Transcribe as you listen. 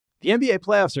The NBA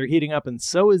playoffs are heating up, and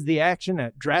so is the action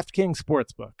at DraftKings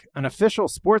Sportsbook, an official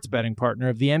sports betting partner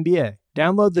of the NBA.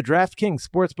 Download the DraftKings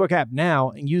Sportsbook app now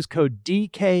and use code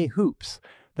DKHOOPS.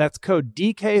 That's code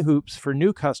DKHOOPS for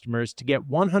new customers to get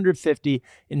 $150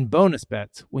 in bonus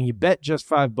bets when you bet just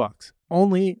 $5.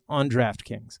 Only on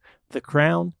DraftKings. The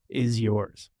crown is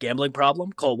yours. Gambling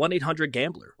problem? Call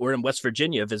 1-800-GAMBLER. Or in West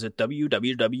Virginia, visit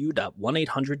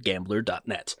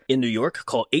www.1800gambler.net. In New York,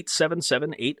 call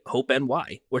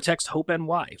 877-8-HOPE-NY or text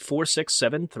HOPE-NY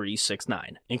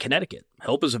 467-369. In Connecticut,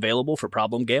 help is available for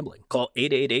problem gambling. Call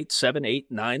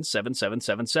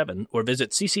 888-789-7777 or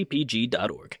visit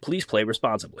ccpg.org. Please play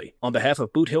responsibly. On behalf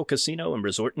of Boot Hill Casino and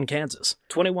Resort in Kansas,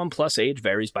 21 plus age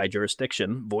varies by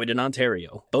jurisdiction, void in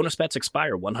Ontario. Bonus bets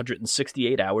expire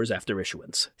 168 hours after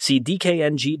issuance. See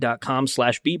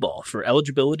dkng.com/bball for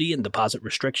eligibility and deposit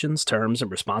restrictions, terms,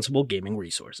 and responsible gaming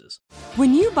resources.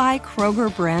 When you buy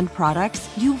Kroger brand products,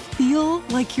 you feel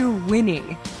like you're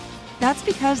winning. That's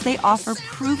because they offer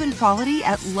proven quality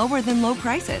at lower than low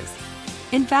prices.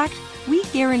 In fact, we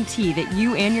guarantee that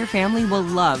you and your family will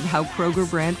love how Kroger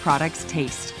brand products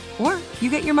taste, or you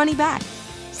get your money back.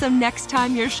 So next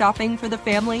time you're shopping for the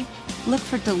family, look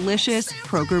for delicious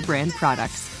Kroger brand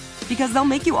products, because they'll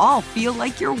make you all feel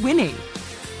like you're winning.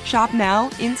 Shop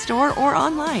now, in-store, or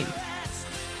online.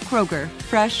 Kroger,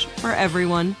 fresh for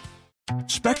everyone.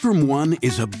 Spectrum One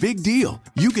is a big deal.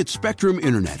 You get Spectrum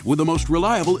Internet with the most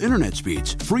reliable internet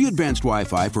speeds, free advanced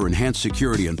Wi-Fi for enhanced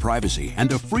security and privacy, and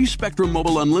a free Spectrum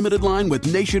Mobile Unlimited line with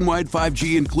nationwide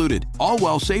 5G included, all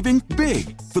while saving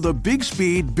big. For the big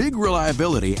speed, big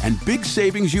reliability, and big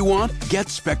savings you want, get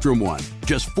Spectrum One.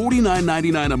 Just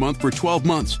 $49.99 a month for 12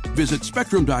 months. Visit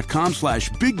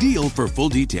spectrum.com/big deal for full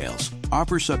details.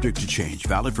 Offer subject to change.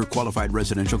 Valid for qualified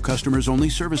residential customers only.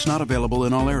 Service not available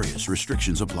in all areas.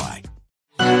 Restrictions apply.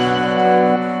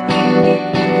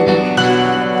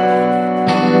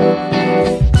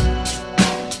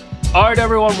 All right,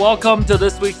 everyone, welcome to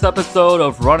this week's episode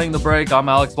of Running the Break. I'm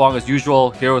Alex Wong, as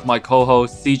usual, here with my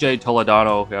co-host, CJ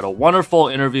Toledano. We had a wonderful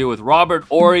interview with Robert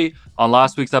Horry on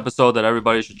last week's episode that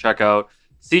everybody should check out.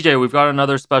 CJ, we've got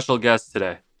another special guest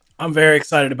today. I'm very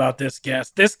excited about this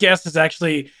guest. This guest is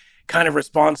actually kind of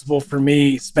responsible for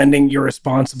me spending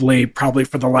irresponsibly probably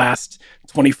for the last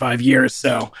 25 years.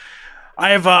 So I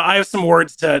have some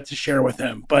words to share with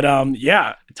him. But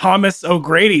yeah, Thomas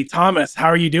O'Grady. Thomas, how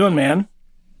are you doing, man?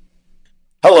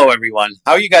 Hello, everyone.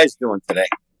 How are you guys doing today?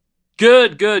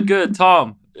 Good.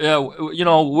 Tom, yeah, we're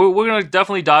going to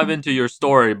definitely dive into your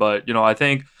story. But, I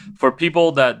think for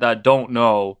people that don't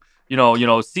know,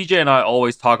 CJ and I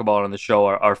always talk about on the show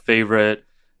our favorite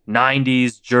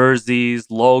 90s jerseys,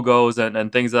 logos,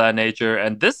 and things of that nature.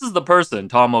 And this is the person,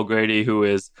 Tom O'Grady, who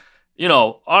is,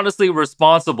 honestly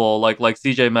responsible, like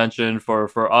CJ mentioned,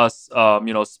 for us,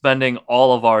 spending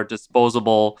all of our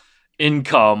disposable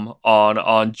income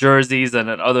on jerseys and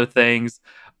other things.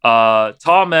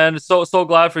 Tom, man, so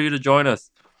glad for you to join us.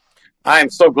 I'm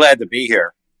so glad to be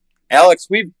here. Alex,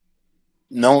 we've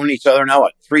known each other now,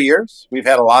 3 years? We've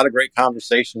had a lot of great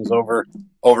conversations over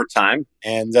time.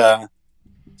 And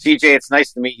CJ, it's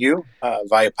nice to meet you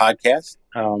via podcast.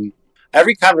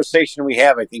 Every conversation we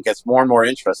have, I think, gets more and more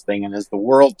interesting. And as the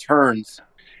world turns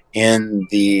in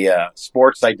the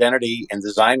sports identity and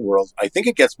design world, I think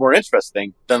it gets more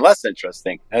interesting than less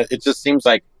interesting. It just seems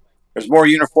like there's more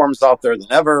uniforms out there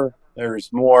than ever.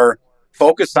 There's more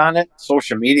focus on it.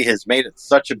 Social media has made it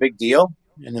such a big deal.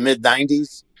 In the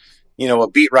mid-90s, a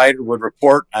beat writer would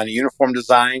report on a uniform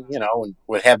design, and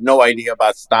would have no idea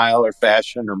about style or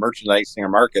fashion or merchandising or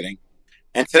marketing.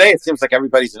 And today it seems like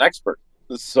everybody's an expert.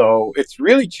 So it's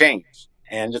really changed,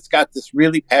 and it's got this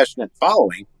really passionate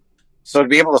following. So to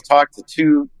be able to talk to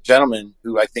two gentlemen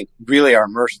who I think really are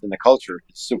immersed in the culture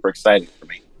is super exciting for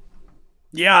me.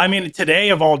 Yeah, I mean, today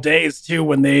of all days, too,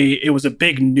 when it was a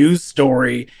big news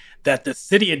story that the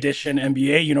City Edition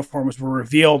NBA uniforms were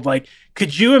revealed. Like,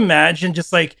 could you imagine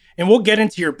just and we'll get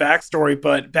into your backstory,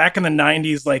 but back in the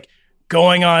 90s,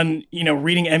 going on,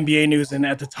 reading NBA news, and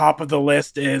at the top of the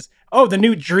list is, oh, the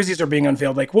new jerseys are being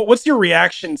unveiled. What's your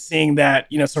reaction seeing that,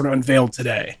 sort of unveiled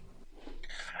today?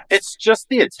 It's just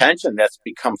the attention that's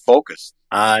become focused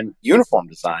on uniform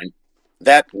design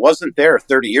that wasn't there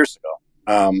 30 years ago.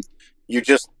 You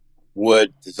just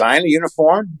would design a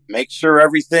uniform, make sure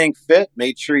everything fit,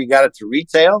 made sure you got it to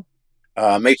retail,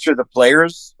 made sure the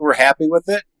players were happy with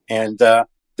it. And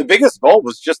the biggest goal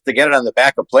was just to get it on the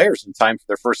back of players in time for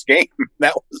their first game.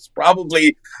 That was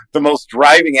probably the most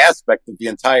driving aspect of the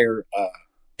entire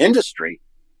industry.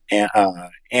 And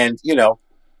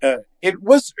it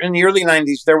was in the early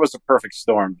 90s, there was a perfect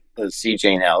storm,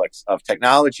 CJ and Alex, of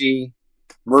technology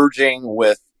merging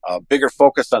with a bigger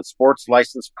focus on sports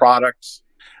licensed products.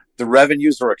 The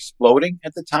revenues were exploding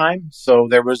at the time. So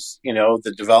there was,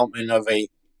 the development of a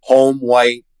home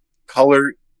white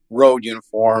colored road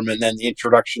uniform and then the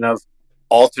introduction of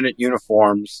alternate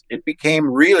uniforms. It became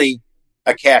really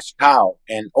a cash cow.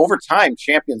 And over time,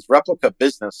 Champion's replica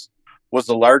business was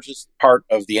the largest part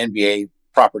of the NBA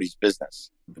properties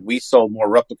business. We sold more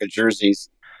replica jerseys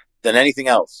than anything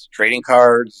else. Trading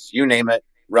cards, you name it,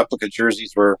 replica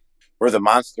jerseys were the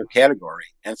monster category.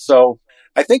 And so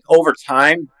I think over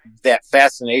time, that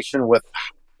fascination with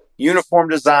uniform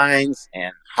designs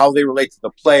and how they relate to the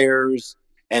players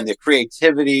and the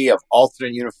creativity of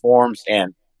alternate uniforms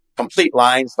and complete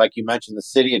lines, like you mentioned, the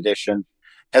City Edition,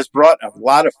 has brought a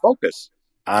lot of focus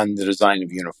on the design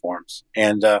of uniforms.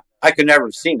 And I could never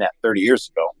have seen that 30 years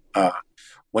ago.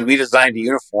 When we designed a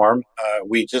uniform,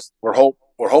 we're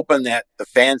hoping that the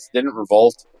fans didn't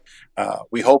revolt.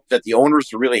 We hope that the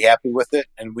owners are really happy with it,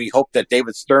 and we hope that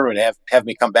David Stern would have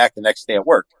me come back the next day at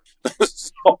work.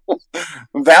 So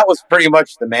that was pretty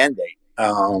much the mandate.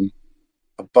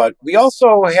 But we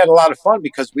also had a lot of fun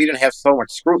because we didn't have so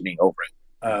much scrutiny over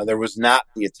it. There was not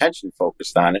the attention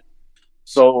focused on it.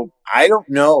 So I don't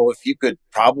know if you could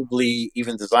probably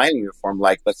even design a uniform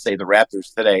like, let's say, the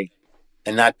Raptors today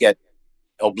and not get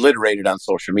obliterated on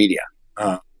social media.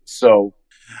 So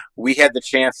we had the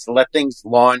chance to let things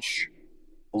launch,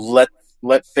 let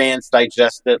fans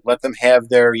digest it, let them have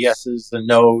their yeses and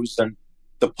nos, and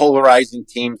the polarizing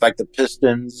teams like the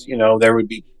Pistons, there would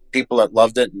be people that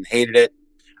loved it and hated it.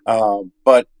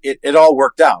 But it all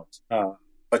worked out.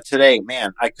 But today,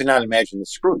 man, I could not imagine the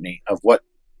scrutiny of what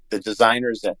the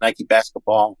designers at Nike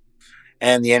Basketball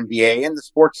and the NBA and the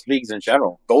sports leagues in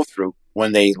general go through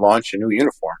when they launch a new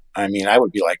uniform. I mean, I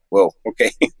would be like, whoa,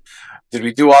 okay. Did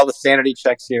we do all the sanity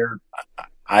checks here?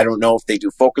 I don't know if they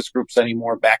do focus groups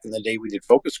anymore. Back in the day, we did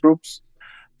focus groups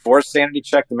for a sanity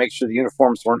check to make sure the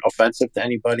uniforms weren't offensive to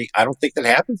anybody. I don't think that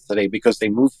happens today because they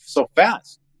move so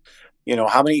fast.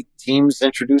 How many teams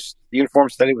introduced the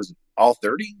uniforms today? Was it all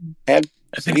 30? I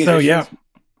think so, yeah.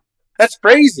 That's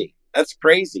crazy.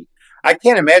 I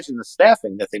can't imagine the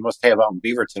staffing that they must have out in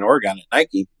Beaverton, Oregon at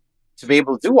Nike to be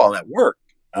able to do all that work.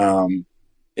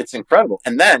 It's incredible.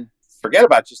 And then forget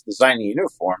about just designing a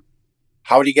uniform.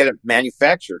 How do you get it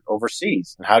manufactured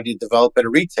overseas? And how do you develop it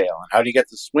at retail? And how do you get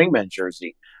the swingman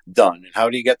jersey done? And how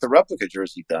do you get the replica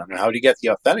jersey done? And how do you get the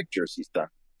authentic jerseys done?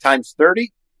 Times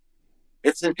 30?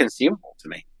 It's inconceivable to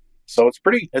me. So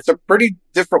it's a pretty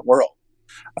different world.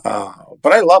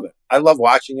 But I love it. I love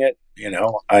watching it.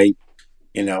 I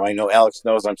know Alex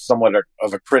knows I'm somewhat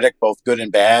of a critic, both good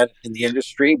and bad in the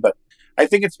industry, but I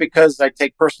think it's because I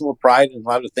take personal pride in a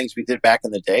lot of the things we did back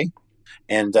in the day.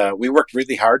 And we worked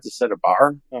really hard to set a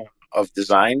bar of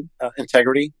design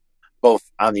integrity,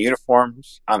 both on the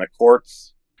uniforms, on the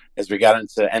courts. As we got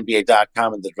into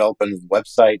NBA.com and the development of the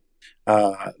website,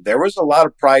 there was a lot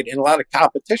of pride and a lot of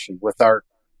competition with our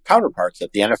counterparts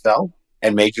at the NFL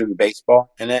and Major League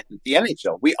Baseball and at the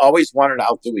NHL. We always wanted to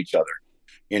outdo each other.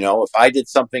 If I did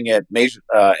something at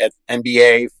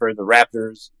NBA for the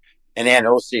Raptors and Ann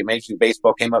Osi at Major League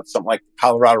Baseball came up with something like the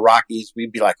Colorado Rockies,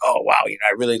 we'd be like, oh, wow,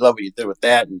 I really love what you did with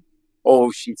that. And,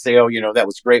 she'd say, that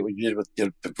was great what you did with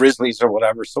the Grizzlies or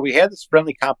whatever. So we had this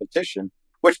friendly competition,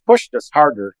 which pushed us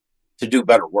harder to do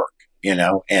better work, and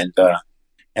I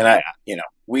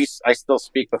still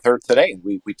speak with her today. And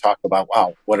we talk about,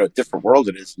 wow, what a different world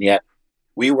it is. And yet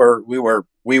we were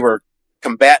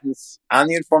combatants on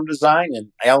the uniform design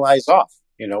and allies off.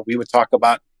 We would talk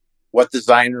about what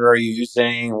designer are you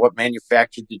using? What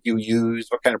manufacturer did you use?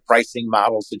 What kind of pricing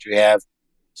models did you have?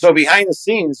 So behind the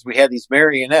scenes, we had these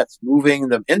marionettes moving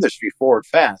the industry forward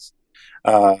fast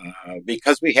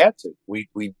because we had to.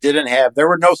 There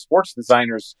were no sports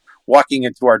designers walking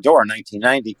into our door in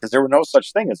 1990 because there were no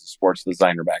such thing as a sports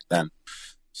designer back then.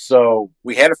 So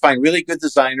we had to find really good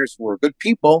designers who were good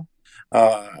people,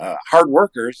 hard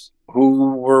workers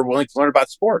who were willing to learn about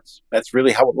sports. That's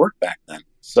really how it worked back then.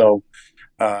 So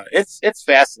it's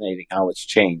fascinating how it's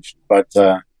changed, but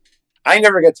I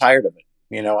never get tired of it.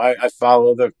 I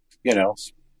follow the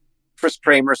Chris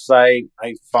Kramer site.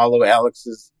 I follow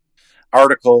Alex's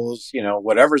articles.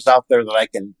 Whatever's out there that I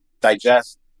can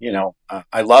digest.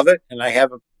 I love it, and I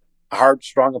have a hard,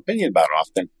 strong opinion about it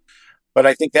often. But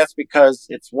I think that's because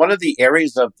it's one of the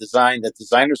areas of design that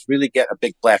designers really get a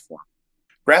big platform.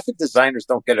 Graphic designers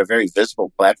don't get a very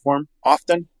visible platform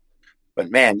often. But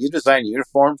man, you design a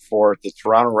uniform for the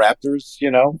Toronto Raptors,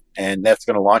 and that's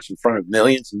going to launch in front of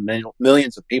millions and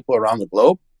millions of people around the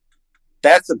globe.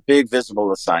 That's a big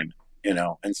visible assignment,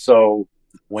 And so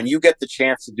when you get the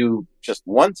chance to do just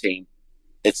one team,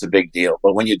 it's a big deal.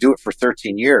 But when you do it for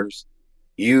 13 years,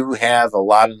 you have a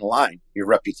lot on the line. Your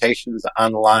reputation is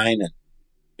on the line, and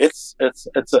it's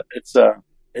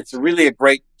really a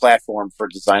great platform for a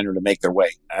designer to make their way.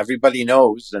 Everybody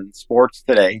knows in sports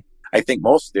today, I think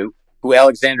most do, who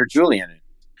Alexander Julian is.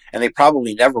 And they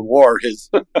probably never wore his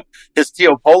his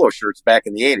teal polo shirts back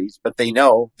in the 80s, but they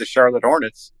know the Charlotte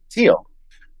Hornets teal,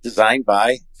 designed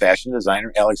by fashion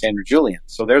designer Alexander Julian.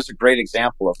 So there's a great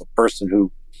example of a person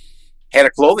who had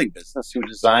a clothing business who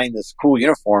designed this cool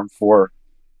uniform for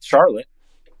Charlotte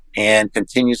and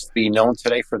continues to be known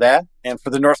today for that and for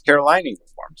the North Carolina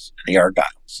uniforms and the Argyle.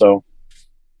 So,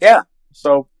 yeah,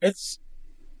 so it's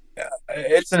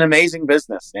an amazing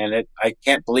business, and I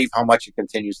can't believe how much it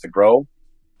continues to grow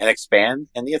and expand,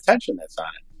 and the attention that's on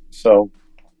it. So,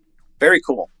 very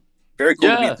cool. Very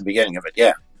cool to be at the beginning of it.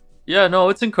 Yeah. Yeah, no,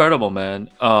 it's incredible, man.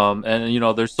 And, you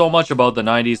know, there's so much about the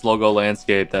 90s logo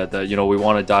landscape that you know, we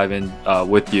want to dive in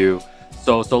with you.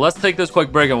 So let's take this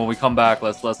quick break, and when we come back,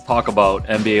 let's talk about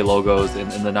NBA logos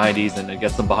in the 90s and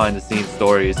get some behind-the-scenes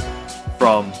stories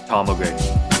from Tom O'Grady.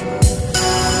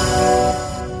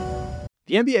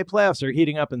 The NBA playoffs are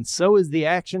heating up, and so is the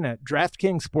action at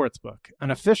DraftKings Sportsbook,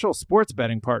 an official sports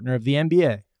betting partner of the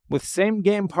NBA. With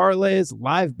same-game parlays,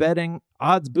 live betting,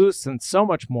 odds boosts, and so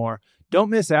much more, don't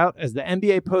miss out as the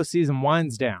NBA postseason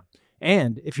winds down.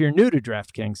 And if you're new to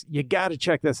DraftKings, you got to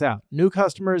check this out. New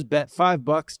customers bet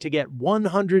 $5 to get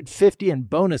 $150 in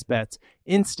bonus bets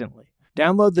instantly.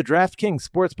 Download the DraftKings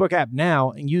Sportsbook app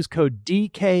now and use code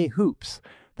DKHOOPS.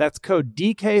 That's code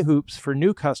DKHOOPS for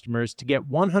new customers to get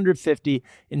 $150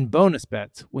 in bonus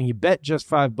bets when you bet just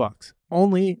 $5.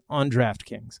 Only on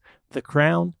DraftKings. The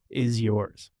crown is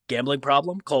yours. Gambling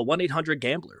problem? Call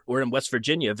 1-800-GAMBLER. Or in West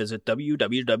Virginia, visit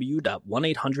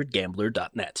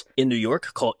www.1800gambler.net. In New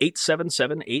York, call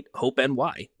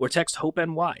 877-8-HOPE-NY or text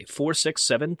HOPE-NY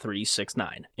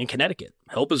 467-369. In Connecticut,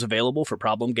 help is available for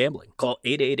problem gambling. Call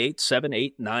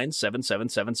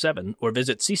 888-789-7777 or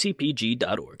visit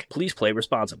ccpg.org. Please play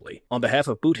responsibly. On behalf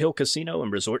of Boot Hill Casino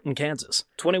and Resort in Kansas,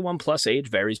 21 plus age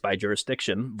varies by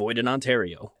jurisdiction, void in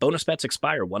Ontario. Bonus bets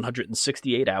expire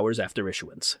 168 hours after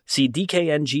issuance. See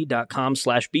dkng.com/bball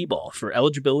for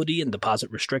eligibility and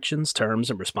deposit restrictions, terms,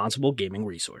 and responsible gaming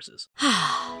resources.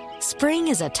 Spring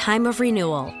is a time of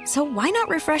renewal, so why not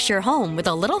refresh your home with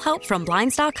a little help from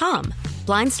Blinds.com?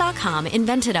 Blinds.com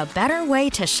invented a better way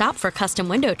to shop for custom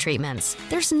window treatments.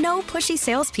 There's no pushy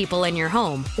salespeople in your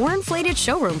home or inflated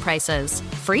showroom prices.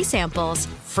 Free samples,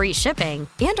 free shipping,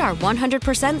 and our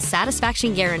 100%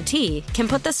 satisfaction guarantee can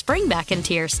put the spring back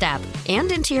into your step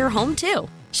and into your home, too.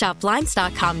 Shop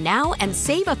Blinds.com now and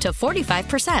save up to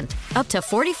 45%. Up to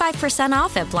 45%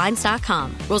 off at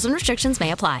Blinds.com. Rules and restrictions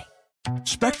may apply.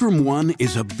 Spectrum One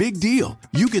is a big deal.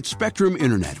 You get Spectrum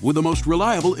Internet with the most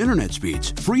reliable internet speeds,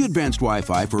 free advanced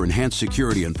Wi-Fi for enhanced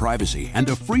security and privacy, and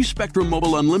a free Spectrum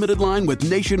Mobile Unlimited line with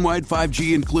nationwide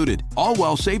 5G included, all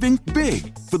while saving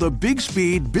big. For the big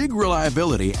speed, big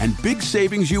reliability, and big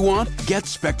savings you want, get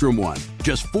Spectrum One.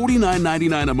 Just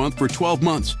 $49.99 a month for 12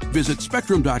 months. Visit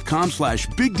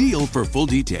spectrum.com/big deal for full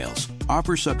details.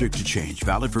 Offer subject to change.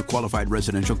 Valid for qualified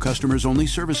residential customers only.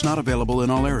 Service not available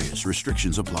in all areas.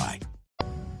 Restrictions apply.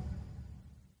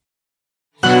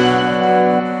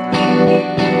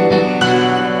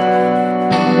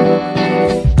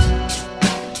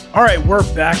 All right, we're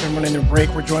back and running a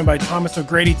break. We're joined by Thomas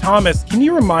O'Grady. Thomas, can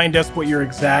you remind us what your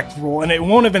exact role, and it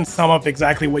won't even sum up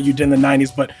exactly what you did in the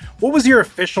 90s, but what was your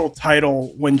official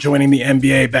title when joining the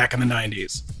NBA back in the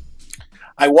 90s?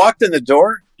 I walked in the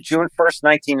door June 1st,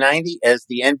 1990, as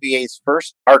the NBA's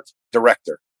first art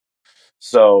director.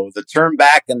 So the term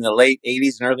back in the late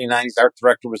 80s and early 90s, art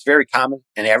director was very common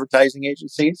in advertising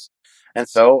agencies. And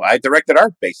so I directed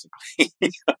art, basically.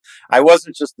 I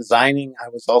wasn't just designing. I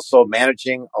was also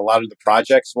managing a lot of the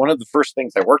projects. One of the first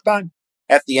things I worked on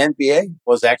at the NBA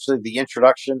was actually the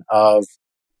introduction of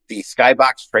the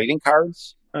Skybox trading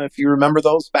cards. If you remember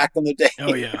those back in the day.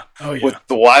 Oh, yeah. With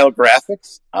the wild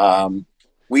graphics.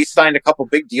 We signed a couple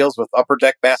big deals with Upper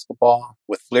Deck Basketball,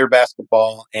 with Fleer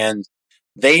Basketball, and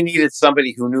they needed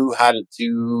somebody who knew how to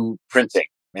do printing.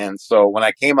 And so when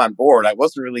I came on board, I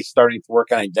wasn't really starting to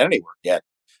work on identity work yet.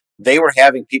 They were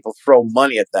having people throw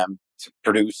money at them to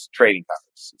produce trading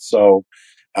cards. So,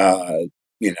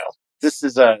 this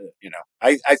is I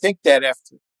think that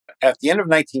at the end of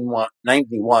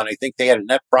 1991, I think they had a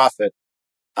net profit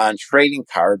on trading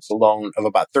cards alone of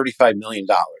about $35 million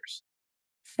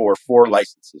for 4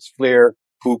 licenses: Fleer,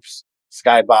 Hoops,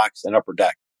 Skybox, and Upper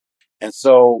Deck. And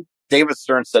so David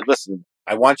Stern said, listen,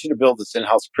 I want you to build this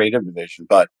in-house creative division,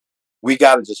 but we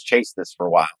got to just chase this for a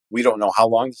while. We don't know how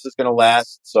long this is going to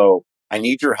last. So I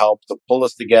need your help to pull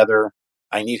us together,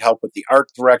 I need help with the art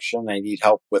direction. I need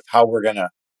help with how we're going to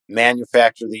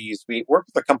manufacture these. We work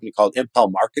with a company called Impel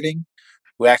Marketing,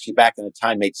 who actually back in the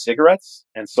time made cigarettes.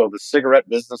 And so the cigarette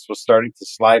business was starting to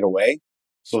slide away.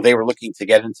 So they were looking to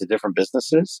get into different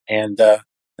businesses. And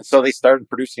so they started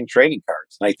producing trading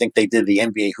cards. And I think they did the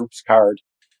NBA Hoops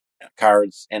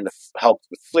cards and helped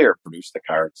with Fleer produce the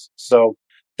cards. So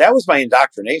that was my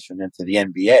indoctrination into the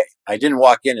NBA. I didn't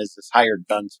walk in as this hired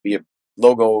gun to be a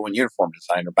logo and uniform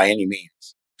designer by any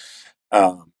means.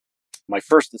 My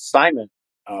first assignment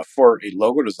for a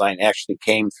logo design actually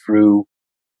came through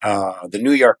the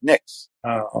New York Knicks,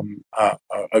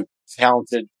 a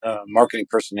talented marketing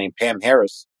person named Pam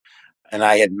Harris, and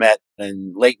I had met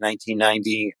in late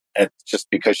 1990 just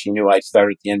because she knew I'd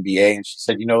started the NBA, and she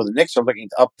said, the Knicks are looking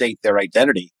to update their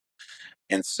identity.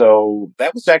 And so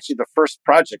that was actually the first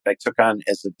project I took on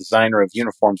as a designer of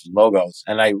uniforms and logos.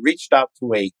 And I reached out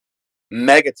to a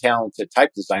mega talented type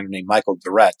designer named Michael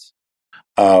Durrett,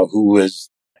 who was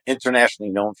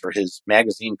internationally known for his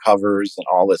magazine covers and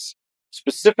all this,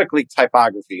 specifically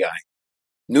typography guy.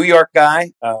 New York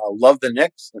guy, loved the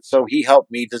Knicks. And so he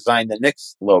helped me design the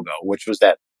Knicks logo, which was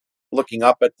that looking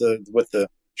up at with the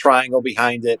triangle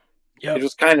behind it. Yep. It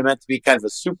was kind of meant to be kind of a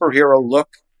superhero look.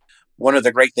 One of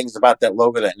the great things about that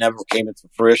logo that never came into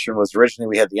fruition was originally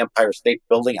we had the Empire State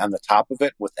Building on the top of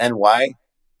it with NY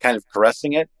kind of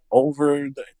caressing it over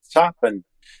the top. And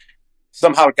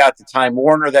somehow it got to Time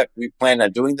Warner that we planned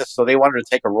on doing this. So they wanted to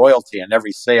take a royalty on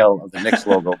every sale of the Knicks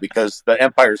logo because the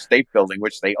Empire State Building,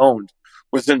 which they owned,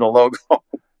 was in the logo.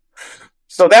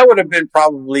 So that would have been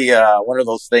probably one of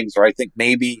those things where I think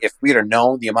maybe if we'd have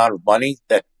known the amount of money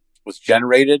that was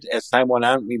generated as time went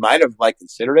on, we might have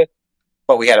considered it.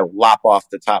 But we had to lop off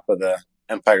the top of the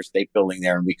Empire State Building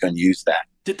there, and we couldn't use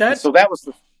that. So that was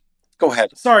the. Go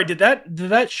ahead. Sorry, did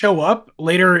that show up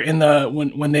later in the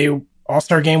when the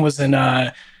All-Star game was in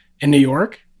New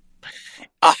York?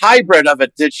 A hybrid of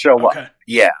it did show up.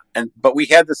 Yeah, but we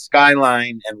had the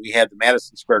skyline and we had the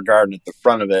Madison Square Garden at the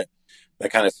front of it,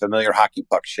 that kind of familiar hockey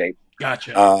puck shape.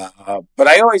 Gotcha. But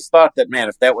I always thought that, man,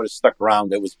 if that would have stuck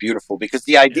around, it was beautiful because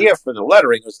the idea for the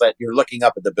lettering was that you're looking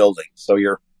up at the building, so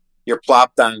you're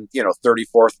plopped on,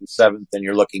 34th and 7th, and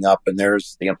you're looking up, and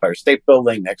there's the Empire State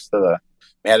Building next to the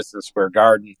Madison Square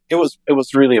Garden. It was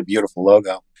really a beautiful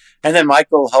logo. And then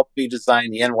Michael helped me design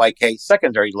the NYK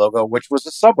secondary logo, which was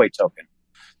a subway token.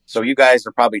 So you guys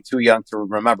are probably too young to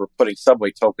remember putting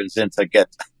subway tokens in to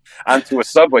get onto a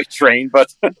subway train,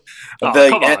 but but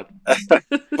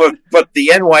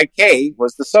the NYK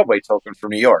was the subway token for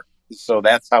New York. So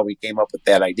that's how we came up with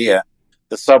that idea.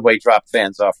 The subway dropped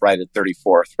fans off right at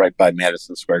 34th, right by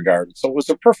Madison Square Garden. So it was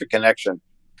a perfect connection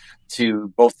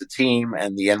to both the team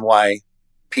and the NY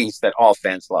piece that all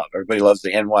fans love. Everybody loves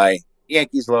the NY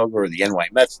Yankees logo or the NY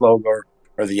Mets logo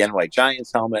or the NY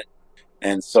Giants helmet.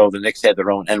 And so the Knicks had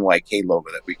their own NYK logo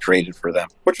that we created for them,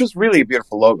 which was really a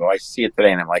beautiful logo. I see it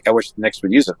today and I'm like, I wish the Knicks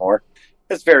would use it more.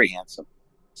 It's very handsome.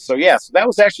 So so that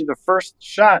was actually the first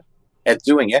shot at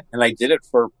doing it. And I did it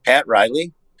for Pat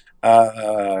Riley,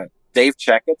 Dave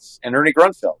Checketts, and Ernie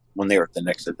Grunfeld when they were at the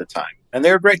Knicks at the time. And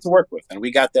they were great to work with. And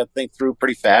we got that thing through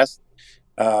pretty fast.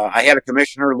 I had a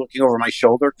commissioner looking over my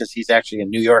shoulder because he's actually in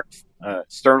New York.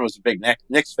 Stern was a big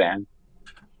Knicks fan.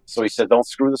 So he said, don't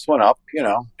screw this one up,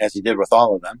 as he did with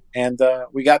all of them. And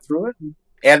we got through it and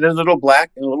added a little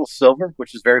black and a little silver,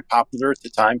 which is very popular at the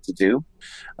time to do.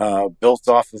 Built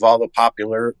off of all the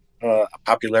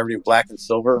popularity of black and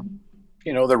silver,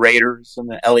 the Raiders and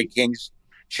the LA Kings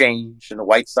change and the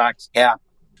White Sox cap.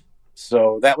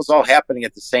 So that was all happening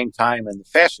at the same time in the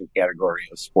fashion category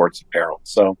of sports apparel.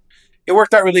 So it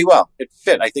worked out really well. It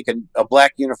fit, I think, a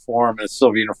black uniform and a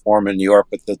silver uniform in New York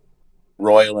with the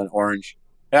royal and orange.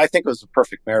 And I think it was a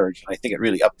perfect marriage. I think it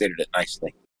really updated it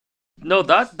nicely. No,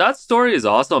 that story is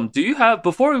awesome. Do you have,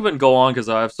 before we even go on, because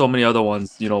I have so many other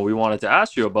ones, we wanted to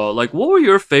ask you about, what were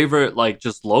your favorite,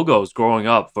 just logos growing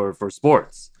up for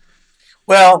sports?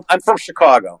 Well, I'm from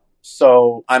Chicago,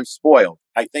 so I'm spoiled.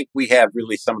 I think we have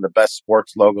really some of the best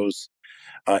sports logos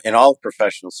in all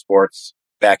professional sports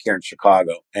back here in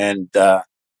Chicago. And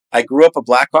I grew up a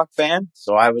Blackhawk fan,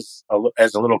 so I was,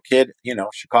 as a little kid,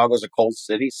 Chicago's a cold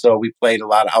city, so we played a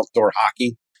lot of outdoor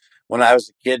hockey. When I was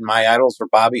a kid, my idols were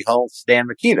Bobby Hull, Stan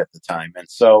Mikita at the time. And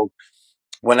so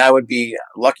when I would be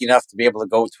lucky enough to be able to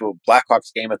go to a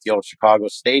Blackhawks game at the old Chicago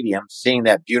Stadium, seeing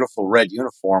that beautiful red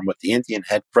uniform with the Indian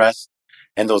head crest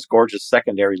and those gorgeous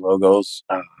secondary logos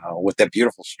with that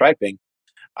beautiful striping,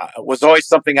 was always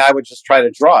something I would just try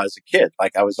to draw as a kid.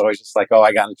 I was always just like,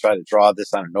 I got to try to draw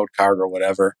this on a note card or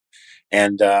whatever.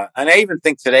 And I even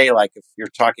think today, if you're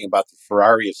talking about the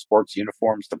Ferrari of sports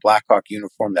uniforms, the Blackhawk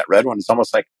uniform, that red one is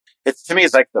almost like It's, to me,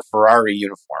 it's like the Ferrari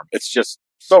uniform. It's just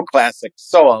so classic,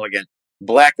 so elegant,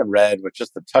 black and red with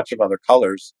just a touch of other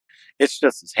colors. It's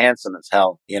just as handsome as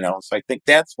hell, So I think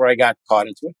that's where I got caught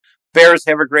into it. Bears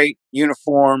have a great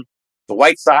uniform. The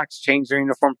White Sox changed their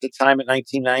uniform at the time in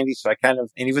 1990. So and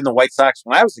even the White Sox,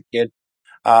 when I was a kid,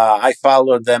 I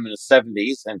followed them in the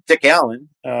 70s. And Dick Allen,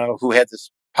 who had this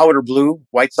powder blue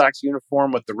White Sox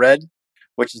uniform with the red,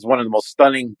 which is one of the most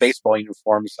stunning baseball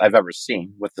uniforms I've ever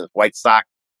seen, with the White Sox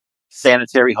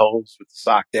sanitary hose with the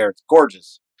sock there. It's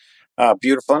gorgeous.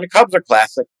 Beautiful. And the Cubs are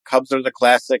classic. Cubs are the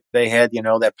classic. They had,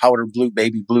 that powder blue,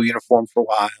 baby blue uniform for a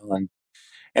while.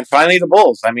 And finally the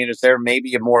Bulls. I mean, is there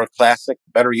maybe a more classic,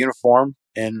 better uniform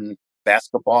in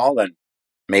basketball than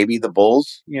maybe the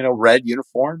Bulls, red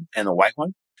uniform and the white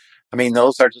one? I mean,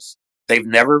 those are just, they've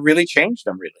never really changed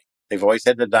them, really. They've always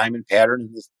had the diamond pattern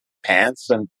in the pants.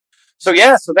 And so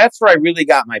that's where I really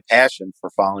got my passion for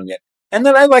following it. And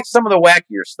then I like some of the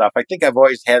wackier stuff. I think I've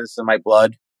always had this in my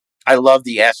blood. I love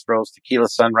the Astros Tequila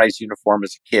Sunrise uniform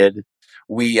as a kid.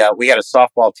 We had a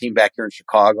softball team back here in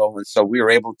Chicago, and so we were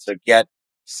able to get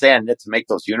Sandknit to make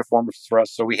those uniforms for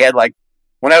us. So we had, like,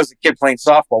 when I was a kid playing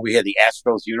softball, we had the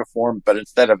Astros uniform, but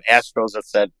instead of Astros, it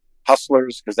said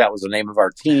Hustlers, because that was the name of our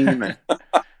team. And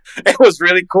it was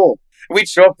really cool. We'd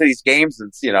show up to these games,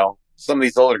 and some of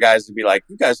these older guys would be like,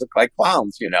 "You guys look like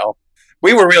clowns,"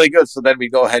 We were really good, so then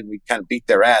we'd go ahead and we'd kind of beat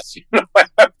their ass,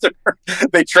 after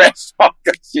they trash talk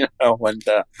us,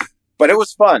 but it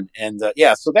was fun. And,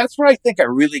 so that's where I think I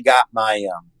really got my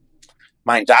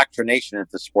indoctrination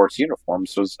into sports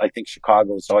uniforms. I think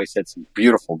Chicago's always had some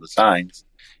beautiful designs.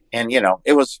 And,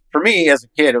 it was, for me as a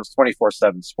kid, it was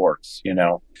 24/7 sports,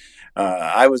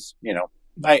 I was,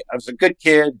 I was a good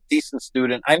kid, decent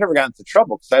student. I never got into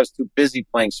trouble because I was too busy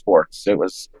playing sports. It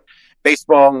was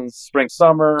baseball in spring,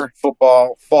 summer,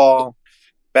 football, fall,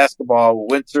 basketball,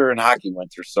 winter, and hockey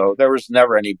winter. So there was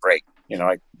never any break.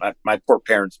 My poor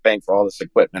parents paying for all this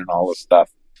equipment and all this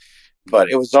stuff. But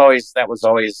that was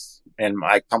always, and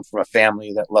I come from a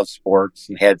family that loves sports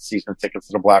and had season tickets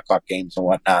to the Blackhawk games and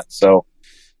whatnot. So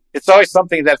it's always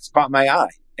something that's caught my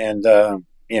eye. And,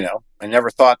 I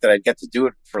never thought that I'd get to do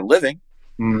it for a living.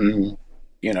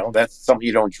 That's something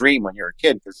you don't dream when you're a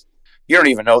kid, because you don't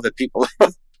even know that people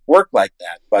work like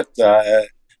that. But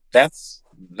that's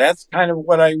kind of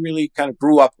what I really kind of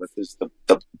grew up with, is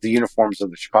the uniforms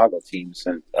of the Chicago teams,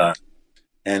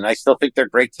 and I still think they're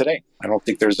great today. I don't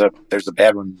think there's a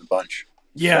bad one in the bunch.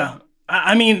 Yeah, so.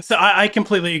 I mean, so I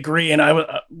completely agree, and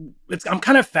I'm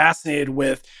kind of fascinated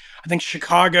with. I think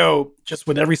Chicago, just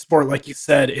with every sport, like you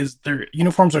said, is their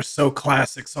uniforms are so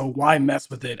classic. So why mess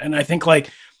with it? And I think, like,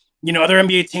 other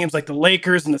NBA teams like the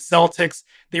Lakers and the Celtics,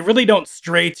 they really don't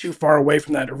stray too far away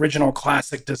from that original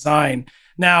classic design.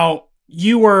 Now,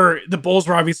 the Bulls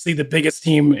were obviously the biggest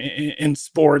team in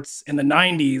sports in the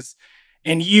 90s.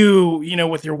 And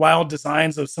with your wild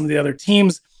designs of some of the other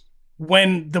teams,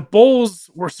 when the Bulls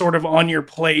were sort of on your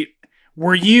plate,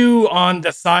 were you on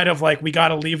the side of, like, we got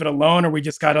to leave it alone, or we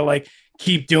just got to, like,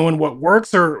 keep doing what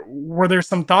works? Or were there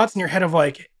some thoughts in your head of,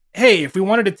 like, hey, if we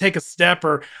wanted to take a step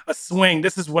or a swing,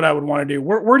 this is what I would want to do?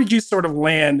 Where did you sort of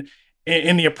land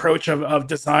in the approach of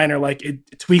design, or like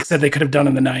tweaks that they could have done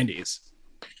in the 90s?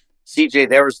 CJ,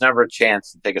 there was never a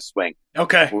chance to take a swing.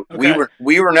 Okay.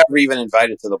 We were never even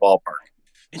invited to the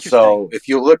ballpark. So if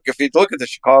you look at the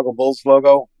Chicago Bulls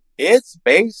logo, it's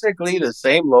basically the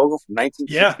same logo from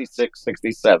 1966,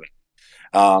 67.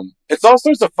 It's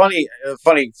also a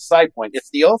funny side point. It's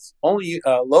the only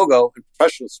logo in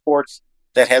professional sports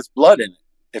that has blood in it.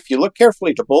 If you look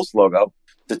carefully at the Bulls logo,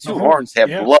 the two horns have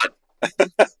blood.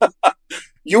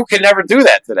 You can never do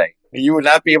that today. You would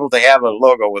not be able to have a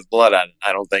logo with blood on it,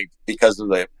 I don't think, because of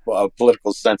the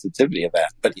political sensitivity of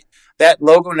that. But that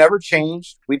logo never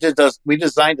changed. We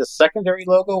designed a secondary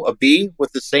logo, a B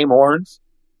with the same horns,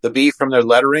 the B from their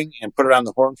lettering, and put it on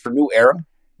the horn for New Era.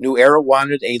 New Era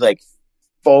wanted a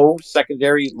faux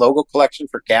secondary logo collection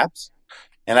for caps,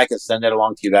 and I can send that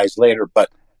along to you guys later. But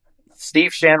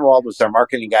Steve Shanwald was our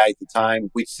marketing guy at the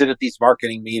time. We'd sit at these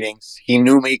marketing meetings. He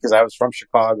knew me because I was from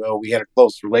Chicago. We had a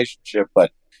close relationship,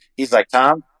 but he's like,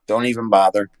 Tom, don't even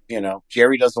bother.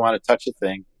 Jerry doesn't want to touch a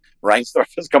thing.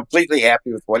 Reinsdorf is completely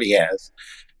happy with what he has.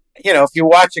 If you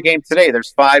watch a game today,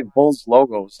 there's 5 Bulls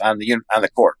logos on the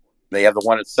court. They have the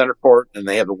one at center court, and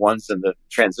they have the ones in the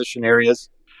transition areas.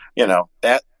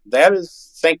 That is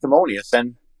sanctimonious.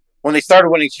 And when they started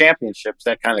winning championships,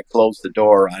 that kind of closed the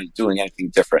door on doing anything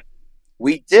different.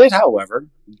 We did, however,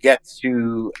 get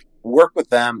to work with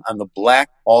them on the black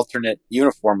alternate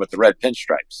uniform with the red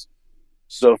pinstripes.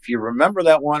 So if you remember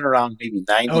that one around maybe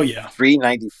 93,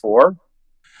 94,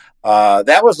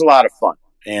 that was a lot of fun.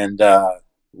 And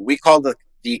we called it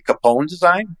the Capone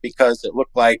design because it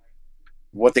looked like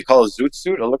what they call a zoot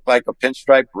suit. It looked like a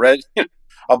pinstripe red,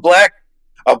 a black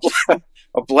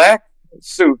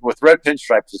suit with red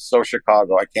pinstripes is so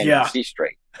Chicago. I can't even see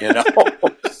straight,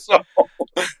 So,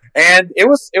 and it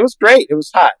was great. It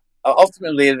was hot.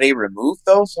 Ultimately, they removed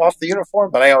those off the uniform,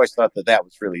 but I always thought that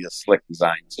was really a slick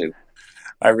design too.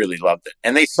 I really loved it,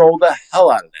 and they sold the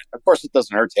hell out of that. Of course, it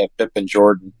doesn't hurt to have Pippen,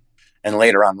 Jordan, and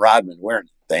later on Rodman wearing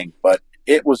the thing, but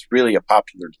it was really a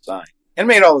popular design and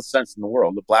made all the sense in the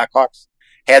world. The Blackhawks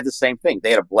had the same thing.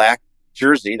 They had a black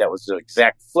jersey that was the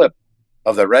exact flip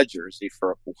of the red jersey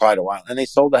for quite a while, and they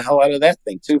sold the hell out of that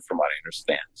thing too, from what I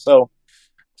understand. So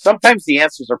sometimes the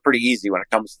answers are pretty easy when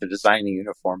it comes to designing a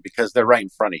uniform because they're right in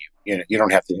front of you. You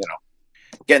don't have to,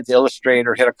 get into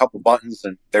Illustrator, hit a couple buttons,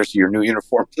 and there's your new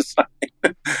uniform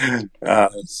design.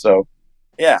 So,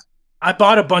 yeah. I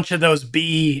bought a bunch of those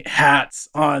bee hats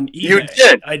on eBay. You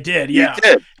did? I did, yeah. You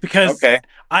did?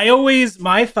 Because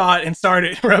my thought, and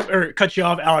sorry to cut you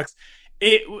off, Alex,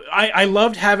 I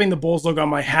loved having the Bulls logo on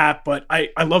my hat, but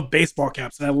I love baseball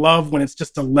caps, and I love when it's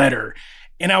just a letter.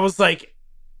 And I was like,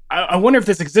 I wonder if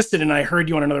this existed, and I heard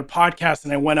you on another podcast,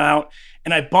 and I went out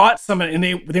and I bought some, and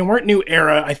they weren't New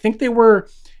Era. I think they were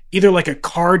either like a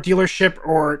car dealership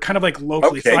or kind of like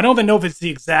locally. Okay. So I don't even know if it's the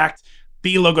exact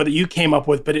B logo that you came up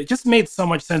with, but it just made so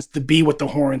much sense, the B with the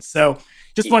horns. So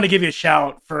just want to give you a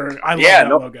shout for, I love that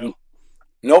logo.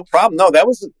 No problem. No, that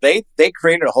was, they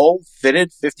created a whole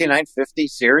fitted 5950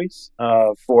 series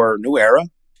for New Era.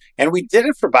 And we did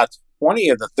it for about 20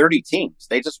 of the 30 teams.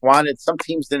 They just wanted, some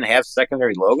teams didn't have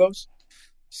secondary logos.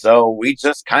 So we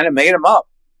just kind of made them up,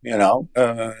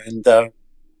 and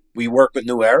we worked with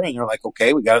New Era, and they're like,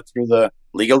 okay, we got it through the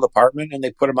legal department, and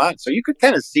they put them on. So you could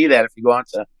kind of see that if you go on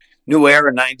to New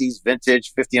Era, 90s,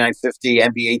 vintage, 5950,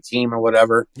 NBA team or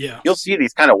whatever. Yeah. You'll see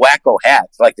these kind of wacko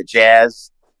hats, like the Jazz.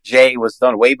 Jay was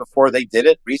done way before they did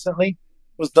it recently.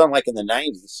 It was done like in the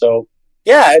 90s. So,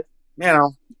 yeah,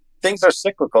 things are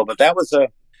cyclical, but it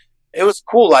was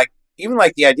cool. Like, even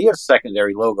like the idea of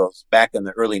secondary logos back in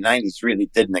the early 90s really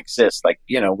didn't exist. Like,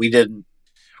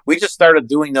 we just started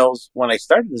doing those when I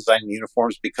started designing the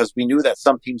uniforms because we knew that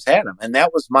some teams had them. And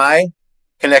that was my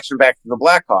connection back to the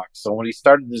Blackhawks. So when we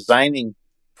started designing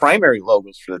primary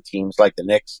logos for the teams like the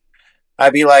Knicks,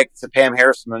 I'd be like to Pam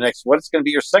Harris from the Knicks, what is going to be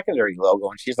your secondary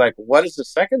logo? And she's like, what is the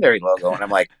secondary logo? And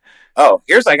I'm like, I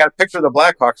got a picture of the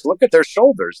Blackhawks. Look at their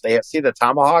shoulders. They see the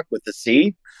tomahawk with the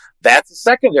C. That's a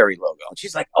secondary logo. And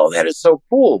she's like, oh, that is so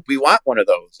cool. We want one of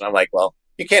those. And I'm like, well,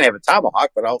 you can't have a tomahawk,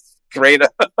 but I'll create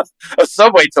a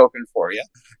subway token for you.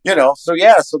 So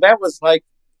that was like,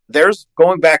 there's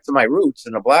going back to my roots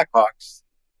in the Blackhawks.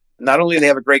 Not only do they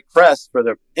have a great crest for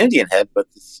the Indian head,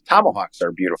 but the tomahawks are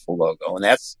a beautiful logo. And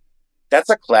that's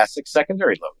a classic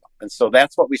secondary logo. And so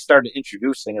that's what we started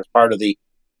introducing as part of the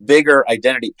bigger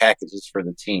identity packages for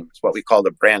the team. It's what we call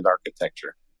the brand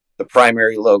architecture. The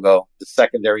primary logo, the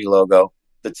secondary logo,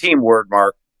 the team word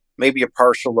mark, maybe a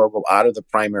partial logo out of the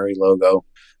primary logo,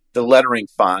 the lettering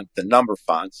font, the number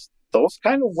fonts. Those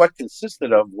kind of what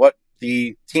consisted of what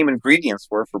the team ingredients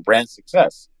were for brand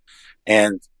success.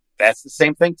 And that's the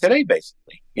same thing today,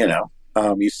 basically.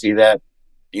 You see that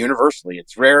universally.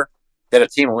 It's rare that a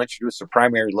team will introduce a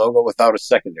primary logo without a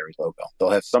secondary logo.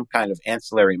 They'll have some kind of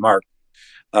ancillary mark,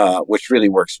 which really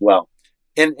works well.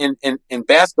 In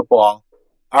basketball,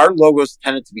 our logos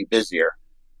tended to be busier,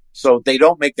 so they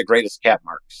don't make the greatest cap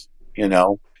marks,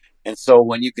 And so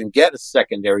when you can get a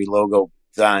secondary logo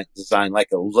design like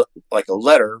a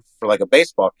letter for like a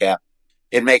baseball cap,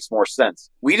 it makes more sense.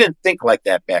 We didn't think like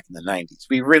that back in the 90s.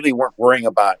 We really weren't worrying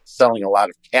about selling a lot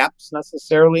of caps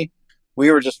necessarily.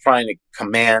 We were just trying to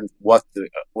command what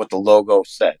the logo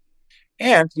said.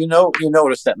 And you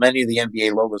notice that many of the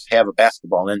NBA logos have a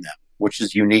basketball in them, which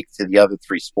is unique to the other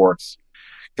three sports.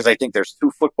 Because I think there's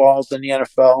 2 footballs in the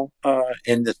NFL,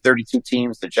 in the 32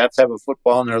 teams. The Jets have a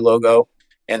football in their logo,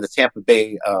 and the Tampa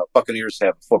Bay Buccaneers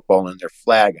have a football in their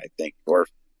flag, I think, or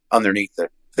underneath the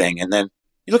thing. And then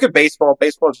you look at baseball.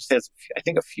 Baseball just has, I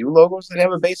think, a few logos that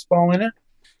have a baseball in it.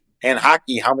 And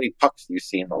hockey, how many pucks do you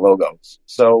see in the logos?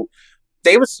 So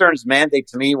David Stern's mandate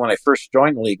to me when I first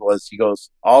joined the league was, he goes,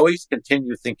 always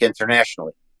continue to think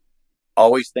internationally.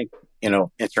 Always think,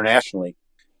 internationally.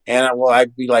 And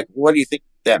I'd be like, what do you think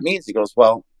that means? He goes,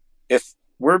 well, if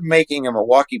we're making a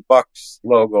Milwaukee Bucks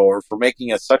logo, or if we're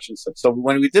making a such and such. So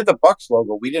when we did the Bucks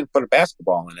logo, we didn't put a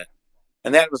basketball in it.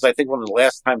 And that was, I think, one of the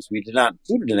last times we did not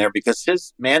include it in there, because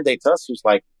his mandate to us was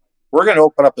like, we're going to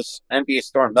open up an NBA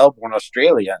store in Melbourne,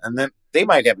 Australia, and then they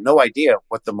might have no idea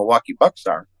what the Milwaukee Bucks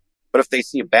are. But if they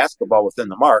see a basketball within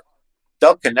the mark,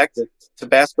 they'll connect it to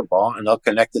basketball and they'll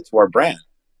connect it to our brand.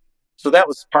 So that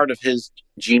was part of his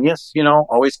genius, you know,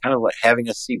 always kind of like having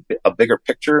us see a bigger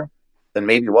picture than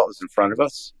maybe what was in front of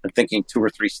us and thinking 2 or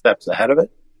 3 steps ahead of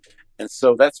it. And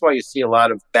so that's why you see a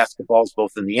lot of basketballs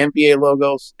both in the NBA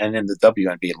logos and in the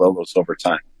WNBA logos over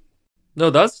time. No,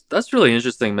 that's really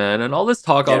interesting, man. And all this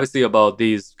talk, obviously, about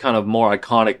these kind of more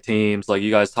iconic teams, like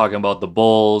you guys talking about the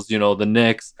Bulls, you know, the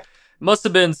Knicks. It must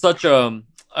have been such a,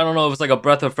 I don't know, if it's like a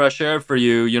breath of fresh air for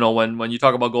you, you know, when you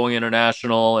talk about going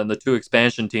international and the 2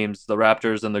 expansion teams, the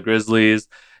Raptors and the Grizzlies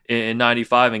in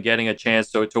 95, and getting a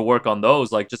chance to work on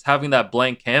those. Like, just having that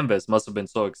blank canvas must have been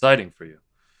so exciting for you.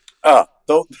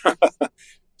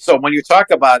 So when you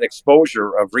talk about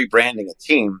exposure of rebranding a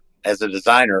team as a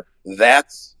designer,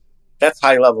 that's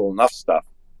high level enough stuff.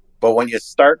 But when you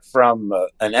start from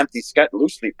an empty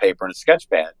loose leaf paper and a sketch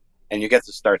pad, and you get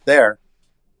to start there,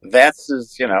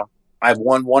 you know, I have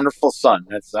one wonderful son.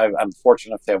 I'm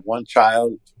fortunate enough to have one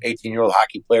child, 18-year-old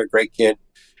hockey player, great kid.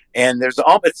 And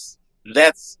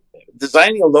that's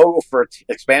designing a logo for an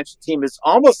expansion team is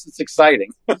almost as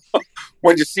exciting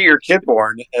when you see your kid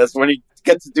born as when you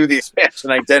get to do the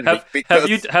expansion identity.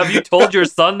 Have you told your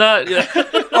son that? Yeah.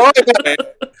 Oh, yeah.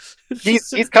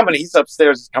 He's coming. He's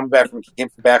upstairs. He's coming back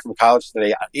from college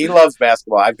today. He loves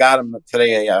basketball. I've got him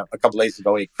today a couple days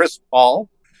ago. A Chris Paul,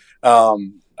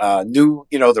 new,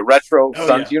 you know, the retro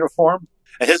Suns uniform,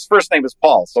 and his first name is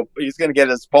Paul, so he's going to get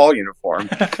his Paul uniform.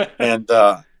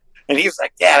 And he was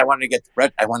like, "Dad, I want to get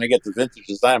the vintage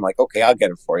design." I'm like, "Okay, I'll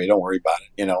get it for you. Don't worry about it."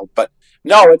 You know, but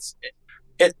no,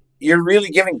 you're really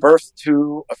giving birth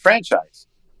to a franchise.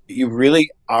 You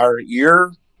really are.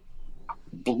 Your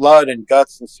blood and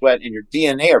guts and sweat and your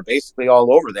DNA are basically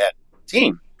all over that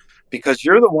team, because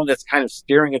you're the one that's kind of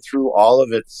steering it through all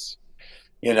of its,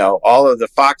 you know, all of the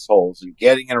foxholes and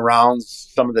getting it around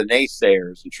some of the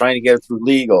naysayers and trying to get it through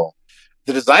legal.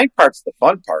 The design part's the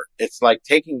fun part. It's like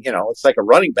taking, you know, it's like a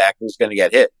running back who's going to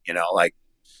get hit, you know, like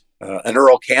an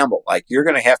Earl Campbell. Like, you're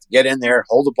going to have to get in there,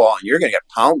 hold the ball, and you're going to get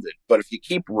pounded. But if you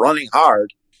keep running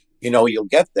hard, you know, you'll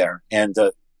get there. And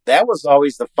that was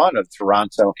always the fun of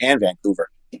Toronto and Vancouver.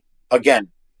 Again,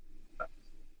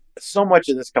 so much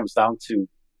of this comes down to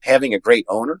having a great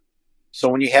owner. So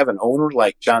when you have an owner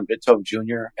like John Bitove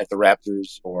Jr. at the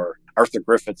Raptors or Arthur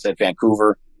Griffiths at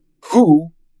Vancouver,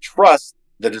 who trust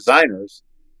the designers,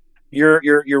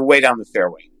 you're way down the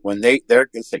fairway. When they're going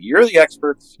to say, "You're the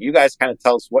experts, you guys kind of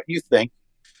tell us what you think,"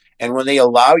 and when they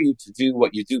allow you to do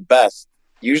what you do best,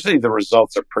 usually the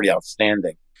results are pretty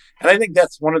outstanding. And I think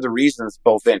that's one of the reasons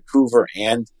both Vancouver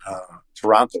and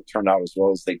Toronto turned out as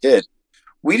well as they did.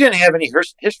 We didn't have any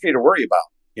history to worry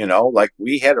about, you know, like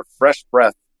we had a fresh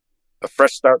breath, a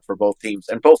fresh start for both teams,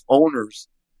 and both owners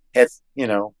had, you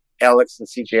know, Alex and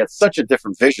CJ had such a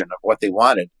different vision of what they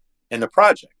wanted in the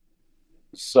project.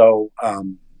 So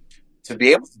to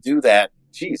be able to do that,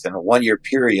 geez, in a 1-year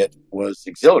period was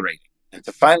exhilarating. And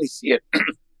to finally see it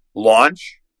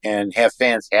launch and have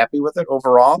fans happy with it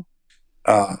overall,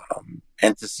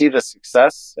 and to see the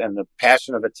success and the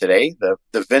passion of it today,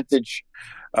 the vintage,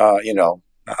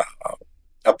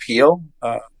 appeal,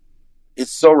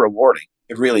 is so rewarding.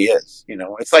 It really is. You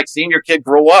know, it's like seeing your kid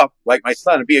grow up, like my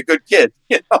son, and be a good kid.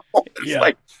 You know, it's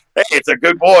like, hey, it's a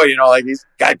good boy. You know, like he's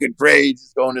got good grades.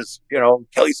 He's going to, you know,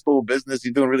 Kelly School of Business.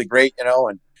 He's doing really great. You know,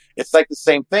 and it's like the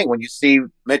same thing when you see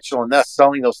Mitchell and Ness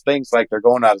selling those things like they're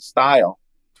going out of style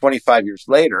 25 years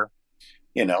later.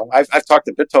 You know, I've talked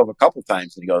to Bitove a couple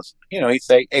times, and he goes, you know, he'd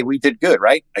say, "Hey, we did good,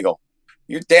 right?" I go,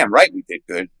 "You're damn right we did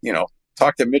good." You know,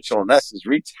 talk to Mitchell and Ness's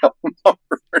retail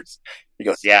numbers. He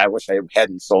goes, "Yeah, I wish I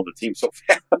hadn't sold the team so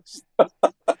fast."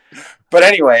 But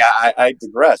anyway, I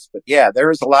digress. But yeah,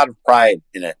 there is a lot of pride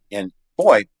in it. And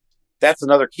boy, that's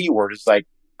another key word. It's like,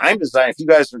 I'm designing, if you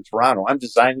guys are in Toronto, I'm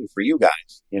designing for you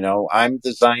guys. You know, I'm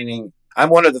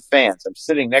one of the fans. I'm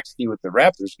sitting next to you at the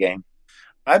Raptors game.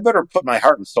 I better put my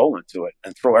heart and soul into it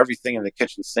and throw everything in the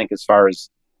kitchen sink as far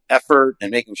as effort and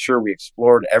making sure we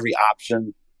explored every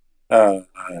option,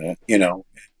 you know,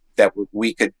 that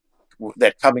we could,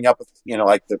 that coming up with, you know,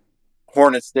 like the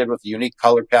Hornets did with the unique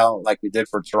color palette, like we did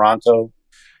for Toronto,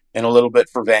 and a little bit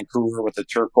for Vancouver with the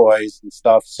turquoise and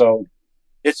stuff. So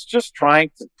it's just trying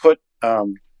to put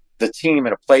the team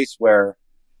in a place where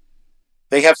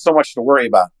they have so much to worry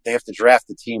about. They have to draft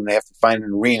the team. They have to find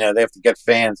an arena. They have to get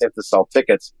fans. They have to sell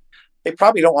tickets. They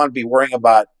probably don't want to be worrying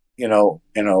about,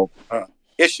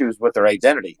 issues with their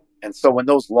identity. And so when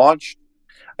those launched,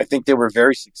 I think they were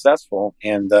very successful.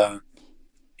 And I,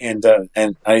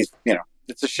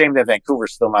 it's a shame that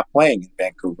Vancouver's still not playing in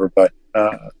Vancouver, but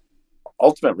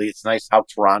ultimately it's nice how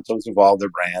Toronto's evolved their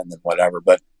brand and whatever.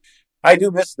 But I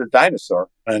do miss the dinosaur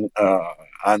and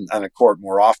on a court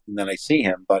more often than I see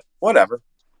him, but whatever.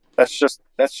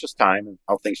 that's just time and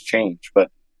how things change. But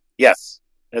yes,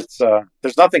 it's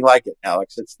there's nothing like it,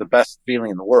 Alex. It's the best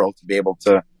feeling in the world to be able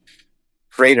to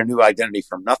create a new identity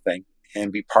from nothing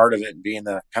and be part of it and being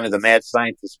the kind of the mad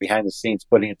scientist behind the scenes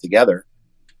putting it together,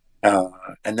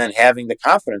 and then having the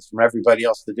confidence from everybody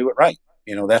else to do it right.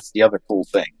 That's the other cool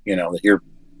thing.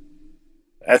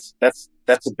 That's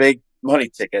a big money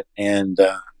ticket, and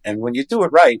when you do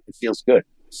it right, it feels good.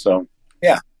 So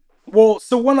yeah. Well,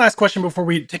 so one last question before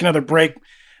we take another break.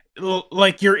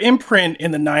 Like your imprint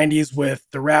in the 90s with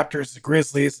the Raptors, the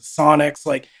Grizzlies, the Sonics,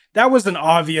 like that was an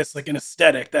obvious, like an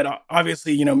aesthetic that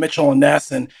obviously, Mitchell and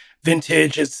Ness and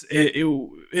vintage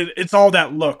it's all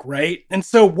that look, right? And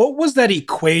so what was that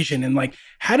equation? And like,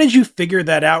 how did you figure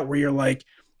that out where you're like,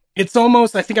 it's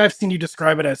almost, I think I've seen you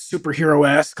describe it as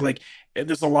superhero-esque. Like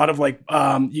there's a lot of like,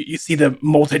 you see the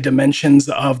multi-dimensions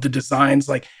of the designs.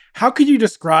 Like how could you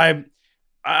describe,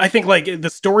 I think like the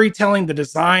storytelling, the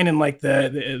design, and like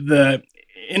the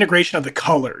integration of the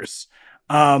colors.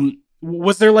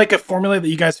 Was there like a formula that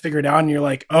you guys figured out and you're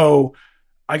like, oh,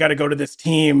 I got to go to this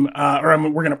team we're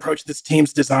going to approach this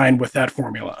team's design with that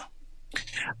formula?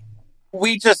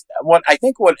 What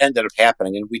ended up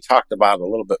happening, and we talked about it a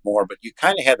little bit more, but you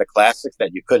kind of had the classics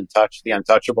that you couldn't touch, the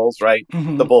untouchables, right?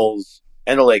 Mm-hmm. The Bulls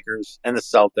and the Lakers and the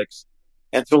Celtics.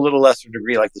 And to a little lesser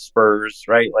degree, like the Spurs,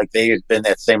 right? Like they had been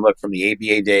that same look from the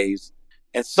ABA days.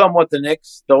 And somewhat the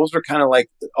Knicks, those were kind of like,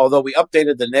 although we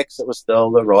updated the Knicks, it was still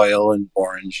the royal and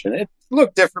orange. And it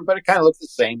looked different, but it kind of looked the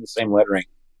same lettering.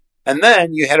 And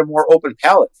then you had a more open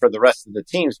palette for the rest of the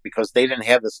teams because they didn't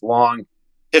have this long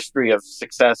history of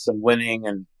success and winning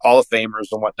and Hall of Famers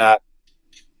and whatnot.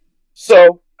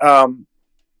 So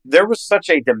there was such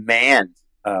a demand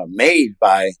made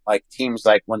by like teams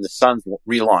like when the Suns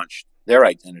relaunched their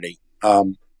identity.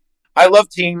 I love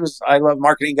teams. I love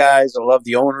marketing guys. I love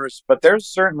the owners, but there's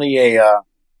certainly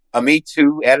a Me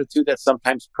Too attitude that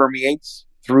sometimes permeates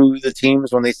through the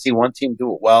teams when they see one team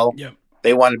do it well. Yep.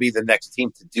 They want to be the next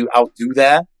team to outdo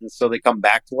that. And so they come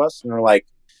back to us and they're like,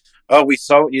 oh, we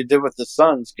saw what you did with the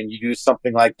Suns. Can you do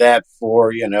something like that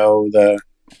for, the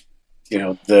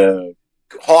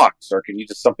Hawks, or can you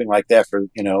do something like that for,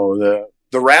 the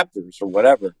Raptors or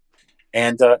whatever?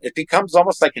 And it becomes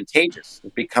almost like contagious.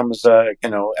 It becomes,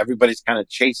 everybody's kind of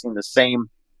chasing the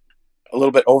same, a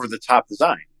little bit over the top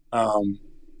design. And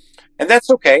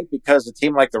that's okay because a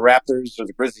team like the Raptors or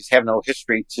the Grizzlies have no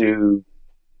history to,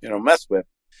 mess with.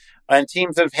 And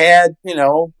teams that have had,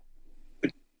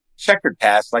 checkered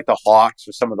past, like the Hawks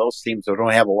or some of those teams that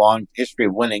don't have a long history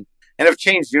of winning and have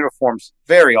changed uniforms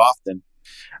very often.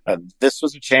 This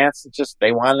was a chance that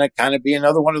they want to kind of be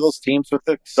another one of those teams with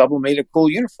the sublimated cool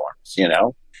uniforms,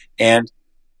 and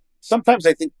sometimes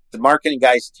I think the marketing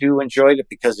guys too enjoyed it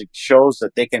because it shows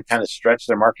that they can kind of stretch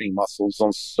their marketing muscles.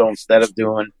 So instead of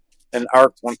doing an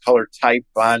arced one color type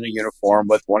on a uniform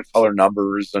with one color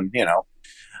numbers and,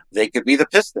 they could be the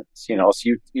Pistons, so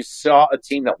you saw a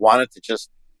team that wanted to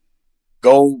just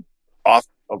go off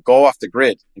the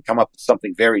grid and come up with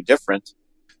something very different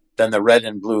than the red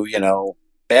and blue,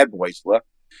 bad boys look.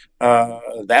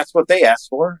 That's what they asked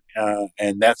for.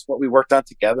 And that's what we worked on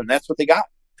together. And that's what they got.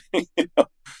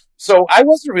 So I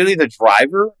wasn't really the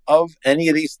driver of any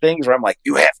of these things where I'm like,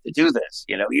 you have to do this.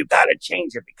 You got to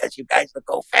change it because you guys look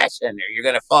old fashioned or you're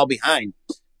going to fall behind.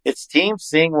 It's teams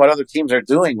seeing what other teams are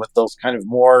doing with those kind of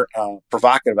more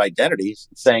provocative identities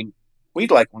and saying, we'd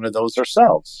like one of those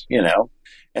ourselves,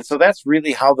 And so that's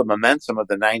really how the momentum of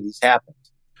the 90s happened.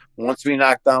 Once we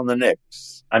knocked down the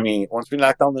Knicks, and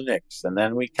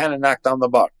then we kind of knocked down the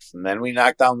Bucks, and then we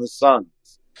knocked down the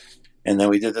Suns, and then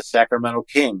we did the Sacramento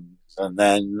Kings, and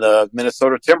then the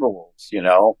Minnesota Timberwolves,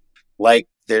 like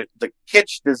the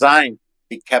kitsch design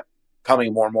kept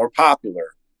becoming more and more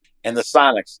popular. And the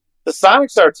Sonics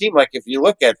are a team, like if you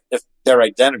look at their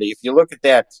identity, if you look at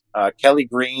that Kelly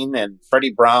Green and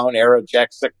Freddie Brown era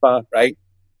Jack Sikma, right?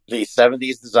 The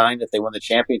 70s design that they won the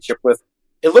championship with,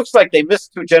 it looks like they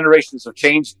missed 2 generations of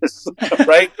changes,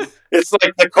 right? It's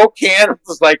like the Coke can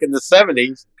was like in the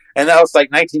 70s, and now it's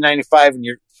like 1995, and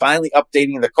you're finally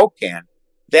updating the Coke can.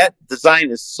 That design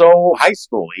is so high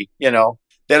schooly,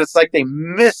 that it's like they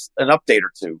missed an update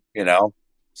or two,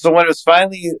 So when it was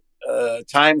finally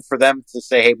time for them to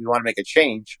say, hey, we want to make a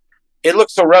change, it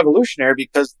looked so revolutionary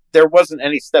because there wasn't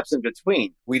any steps in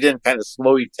between. We didn't kind of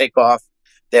slowly take off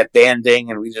that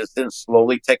banding, and we just didn't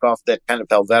slowly take off that kind of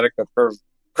Helvetica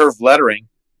curved lettering.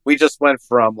 We just went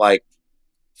from like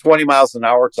 20 miles an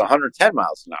hour to 110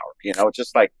 miles an hour,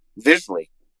 just like visually.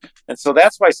 And so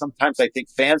that's why sometimes I think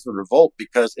fans would revolt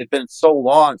because it'd been so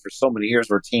long for so many years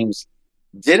where teams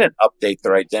didn't update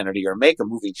their identity or make a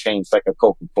moving change like a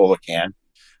Coca-Cola can.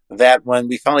 that when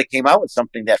we finally came out with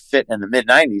something that fit in the mid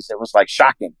 90s, it was like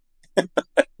shocking.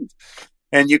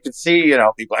 And you could see,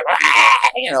 people like,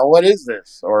 what is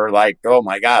this? Or like, oh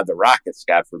my God, the Rockets,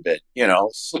 God forbid,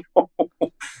 So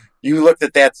you looked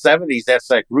at that 70s, that's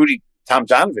like Rudy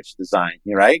Tomjanovich design,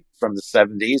 right? From the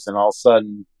 70s, and all of a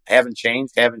sudden haven't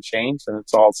changed. And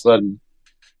it's all of a sudden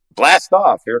blast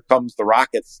off. Here comes the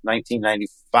Rockets,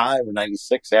 1995 or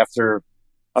 96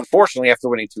 unfortunately, after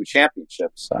winning 2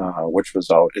 championships, which was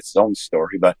its own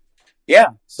story. But yeah,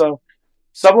 so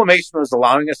sublimation was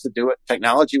allowing us to do it.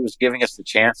 Technology was giving us the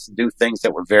chance to do things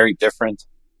that were very different.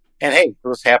 And hey, it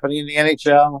was happening in the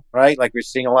NHL, right? Like we're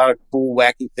seeing a lot of cool,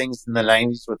 wacky things in the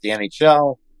 90s with the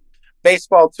NHL.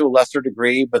 Baseball to a lesser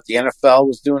degree, but the NFL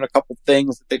was doing a couple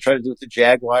things that they tried to do with the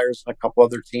Jaguars and a couple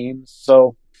other teams.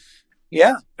 So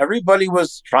yeah, everybody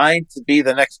was trying to be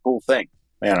the next cool thing,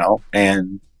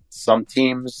 and some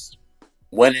teams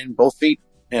went in both feet,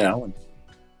 and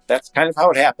that's kind of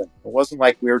how it happened. It wasn't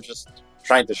like we were just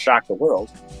trying to shock the world.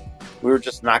 We were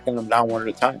just knocking them down one at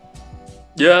a time.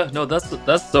 Yeah, no, that's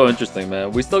so interesting,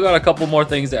 man. We still got a couple more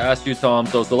things to ask you, Tom.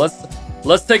 So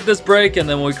let's take this break, and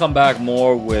then when we come back,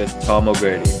 more with Tom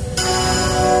O'Grady.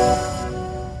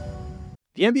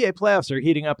 The NBA playoffs are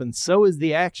heating up, and so is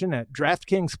the action at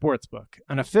DraftKings Sportsbook,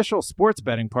 an official sports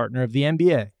betting partner of the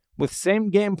NBA. With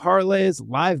same-game parlays,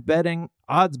 live betting,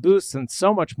 odds boosts, and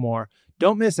so much more,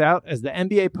 don't miss out as the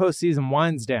NBA postseason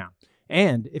winds down.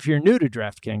 And if you're new to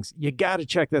DraftKings, you got to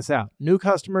check this out. New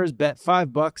customers bet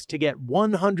 $5 to get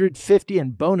 $150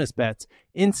 in bonus bets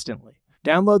instantly.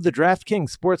 Download the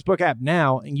DraftKings Sportsbook app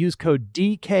now and use code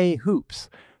DKHOOPS.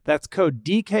 That's code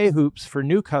DKHOOPS for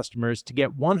new customers to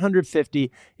get $150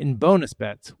 in bonus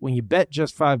bets when you bet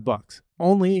just $5.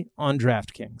 Only on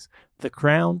DraftKings. The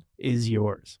crown is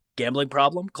yours. Gambling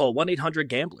problem? Call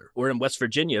 1-800-GAMBLER. Or in West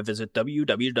Virginia, visit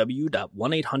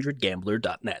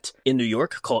www.1800gambler.net. In New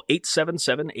York, call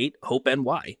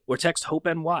 877-8-HOPE-NY or text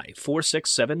HOPE-NY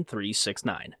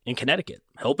 467-369. In Connecticut,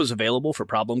 help is available for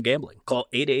problem gambling. Call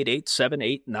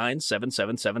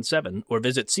 888-789-7777 or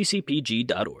visit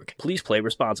ccpg.org. Please play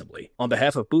responsibly. On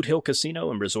behalf of Boot Hill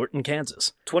Casino and Resort in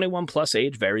Kansas, 21 plus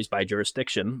age varies by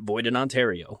jurisdiction, void in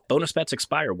Ontario. Bonus bets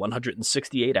expire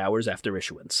 168 hours after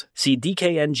issuance. See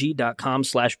dkng.com/bball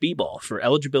for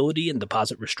eligibility and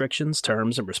deposit restrictions,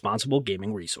 terms, and responsible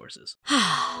gaming resources.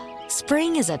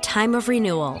 Spring is a time of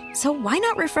renewal, so why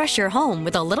not refresh your home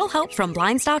with a little help from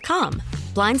Blinds.com?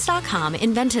 Blinds.com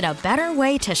invented a better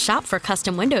way to shop for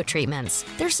custom window treatments.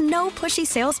 There's no pushy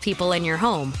salespeople in your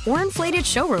home or inflated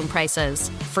showroom prices.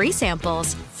 Free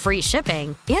samples, free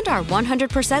shipping, and our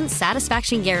 100%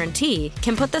 satisfaction guarantee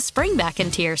can put the spring back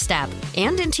into your step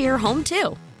and into your home,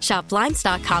 too. Shop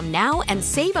Blinds.com now and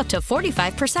save up to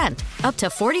 45%. Up to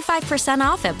 45%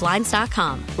 off at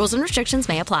Blinds.com. Rules and restrictions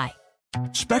may apply.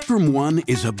 Spectrum One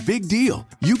is a big deal.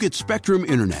 You get Spectrum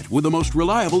Internet with the most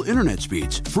reliable internet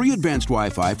speeds, free advanced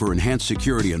Wi-Fi for enhanced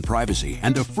security and privacy,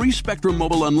 and a free Spectrum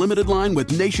Mobile Unlimited line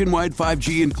with nationwide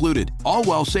 5G included, all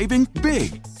while saving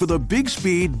big. For the big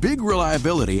speed, big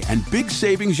reliability, and big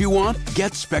savings you want,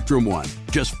 get Spectrum One.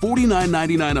 Just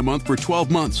 $49.99 a month for 12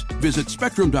 months. Visit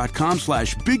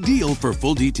spectrum.com/big deal for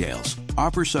full details.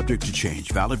 Offer subject to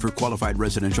change. Valid for qualified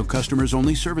residential customers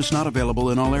only. Service not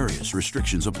available in all areas.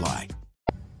 Restrictions apply.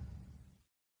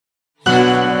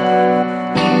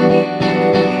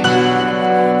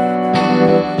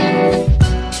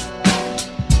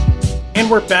 And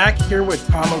we're back here with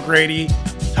Tom O'Grady.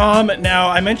 Tom, now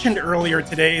I mentioned earlier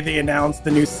today they announced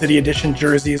the new City Edition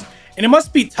jerseys, and it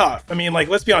must be tough. I mean,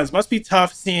 let's be honest, it must be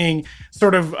tough seeing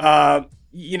sort of,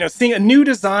 seeing a new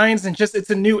designs and just it's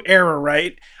a new era,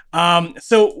 right?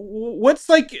 So what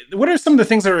are some of the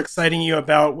things that are exciting you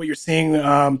about what you're seeing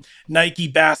Nike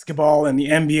basketball and the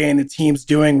NBA and the teams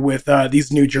doing with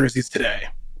these new jerseys today?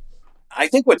 I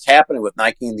think what's happening with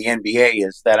Nike and the NBA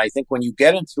is that I think when you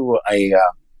get into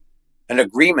an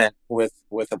agreement with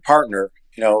a partner,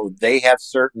 they have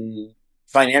certain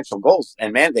financial goals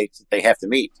and mandates that they have to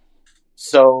meet.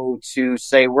 So to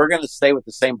say we're going to stay with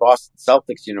the same Boston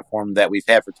Celtics uniform that we've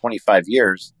had for 25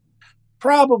 years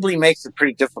probably makes it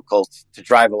pretty difficult to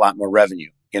drive a lot more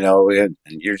revenue, and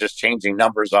you're just changing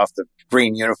numbers off the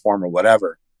green uniform or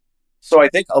whatever. So I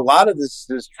think a lot of this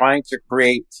is trying to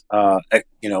create,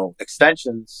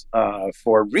 extensions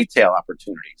for retail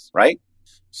opportunities, right?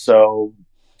 So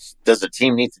does a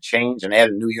team need to change and add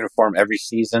a new uniform every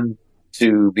season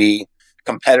to be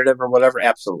competitive or whatever?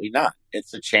 Absolutely not.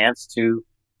 It's a chance to,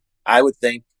 I would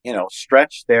think,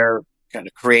 stretch their kind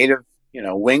of creative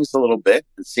wings a little bit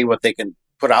and see what they can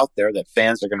put out there that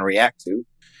fans are going to react to.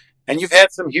 And you've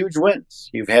had some huge wins.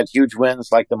 You've had huge wins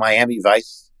like the Miami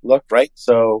Vice look, right?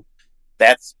 So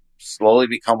that's slowly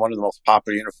become one of the most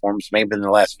popular uniforms maybe in the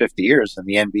last 50 years in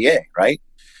the NBA, right?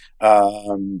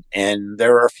 And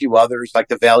there are a few others like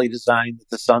the Valley design that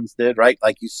the Suns did, right?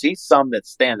 Like you see some that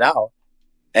stand out.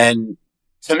 And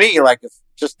to me, like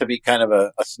just to be kind of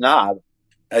a snob,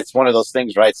 it's one of those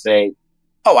things where I'd say,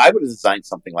 oh, I would have designed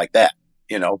something like that,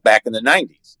 back in the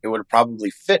 90s. It would have probably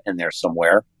fit in there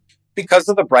somewhere because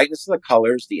of the brightness of the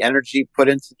colors, the energy put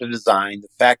into the design, the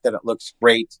fact that it looks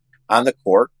great on the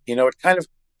court. It kind of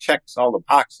checks all the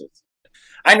boxes.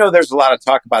 I know there's a lot of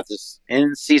talk about this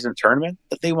in-season tournament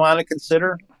that they want to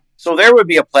consider. So there would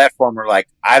be a platform where, like,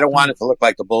 I don't want it to look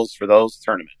like the Bulls for those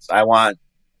tournaments. I want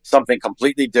something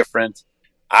completely different.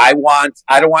 I don't want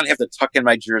to have to tuck in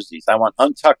my jerseys. I want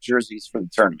untucked jerseys for the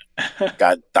tournament.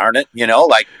 God darn it.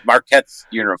 Like Marquette's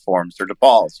uniforms or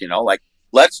DePaul's, like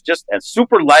let's just, and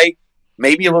super light,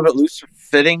 maybe a little bit looser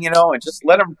fitting, and just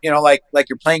let them, like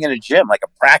you're playing in a gym, like a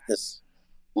practice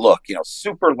look,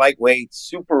 super lightweight,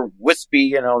 super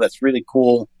wispy, that's really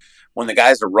cool. When the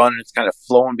guys are running, it's kind of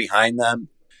flowing behind them.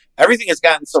 Everything has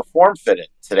gotten so form fitted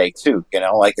today too,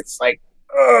 like it's like,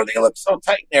 oh, they look so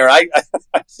tight in there. I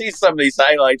see some of these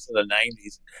highlights of the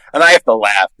 90s and I have to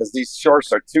laugh because these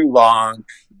shorts are too long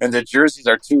and the jerseys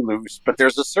are too loose, but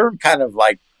there's a certain kind of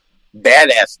like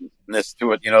badassness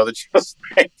to it, that just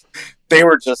like, they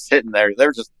were just hitting there.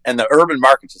 They're just, and the urban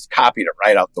market just copied it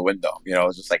right out the window.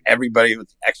 It's just like everybody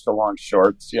with extra long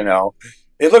shorts,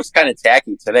 it looks kind of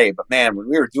tacky today, but man, when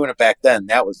we were doing it back then,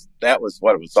 that was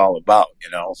what it was all about,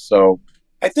 So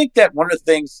I think that one of the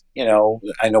things, I know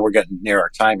we're getting near our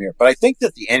time here, but I think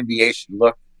that the NBA should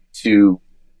look to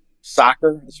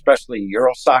soccer, especially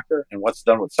Euro soccer, and what's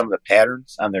done with some of the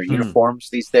patterns on their uniforms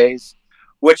these days,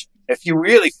 which if you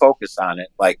really focus on it,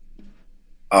 like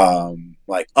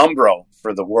Umbro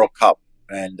for the World Cup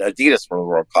and Adidas for the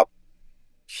World Cup,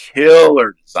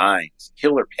 killer designs,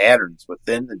 killer patterns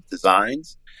within the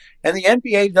designs. And the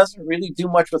NBA doesn't really do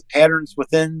much with patterns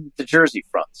within the jersey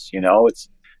fronts.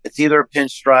 It's either a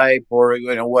pinstripe or,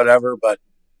 whatever. But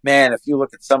man, if you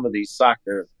look at some of these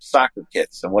soccer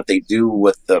kits and what they do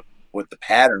with the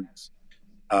patterns,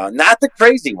 not the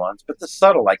crazy ones, but the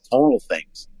subtle, like tonal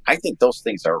things, I think those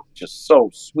things are just so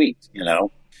sweet, and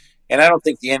I don't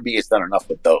think the NBA has done enough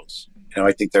with those.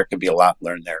 I think there could be a lot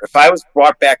learned there. If I was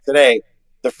brought back today,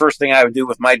 the first thing I would do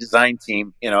with my design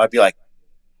team, I'd be like,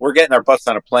 we're getting our butts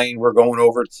on a plane. We're going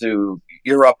over to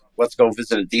Europe. Let's go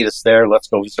visit Adidas there. Let's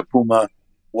go visit Puma.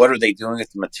 What are they doing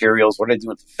with the materials? What are they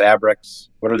doing with the fabrics?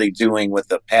 What are they doing with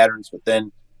the patterns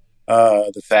within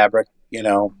the fabric?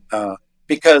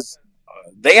 Because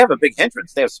they have a big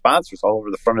hindrance. They have sponsors all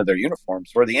over the front of their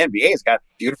uniforms, where the NBA has got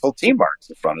beautiful team marks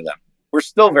in front of them. We're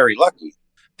still very lucky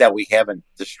that we haven't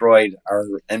destroyed our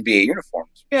NBA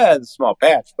uniforms. Yeah, it's a small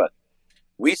patch, but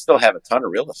we still have a ton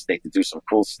of real estate to do some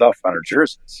cool stuff on our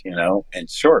jerseys, and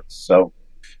shorts. So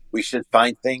we should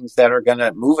find things that are going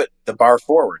to move the bar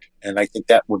forward. And I think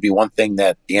that would be one thing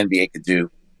that the NBA could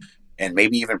do. And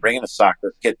maybe even bring in a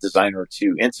soccer kit designer or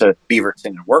two into Beaverton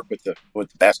and work with the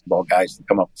basketball guys to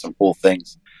come up with some cool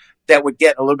things that would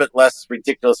get a little bit less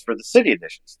ridiculous for the city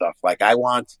edition stuff. Like I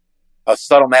want a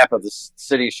subtle map of the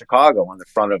city of Chicago on the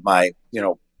front of my,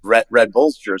 Red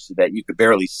Bulls jersey that you could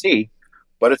barely see,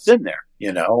 but it's in there,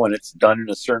 and it's done in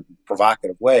a certain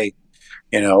provocative way,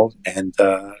 and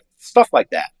stuff like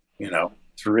that,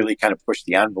 to really kind of push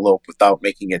the envelope without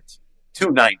making it too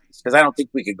 90s, because I don't think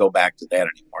we could go back to that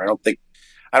anymore.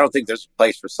 I don't think there's a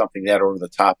place for something that over the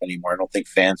top anymore. I don't think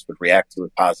fans would react to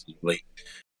it positively.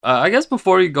 I guess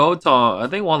before you go, Tom, I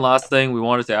think one last thing we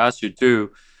wanted to ask you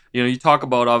too. You talk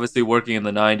about obviously working in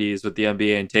the 90s with the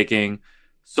NBA and taking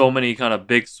so many kind of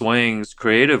big swings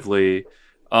creatively.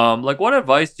 What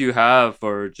advice do you have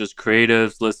for just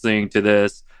creatives listening to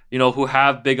this, who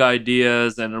have big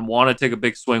ideas and want to take a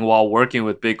big swing while working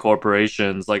with big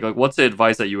corporations? Like what's the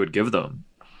advice that you would give them?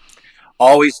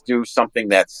 Always do something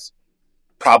that's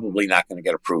probably not going to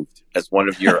get approved as one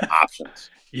of your options.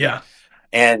 Yeah.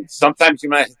 And sometimes you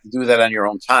might have to do that on your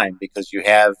own time because you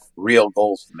have real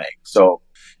goals to make. So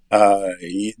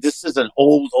this is an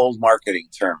old marketing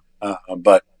term,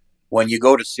 but when you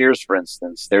go to Sears, for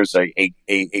instance, there's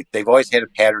they've always had a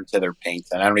pattern to their paint,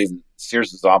 and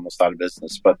Sears is almost out of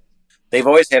business, but they've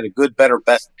always had a good, better,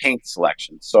 best paint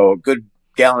selection. So a good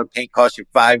gallon of paint costs you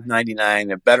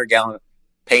 $5.99, a better gallon of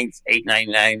paint's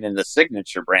 $8.99, and the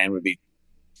signature brand would be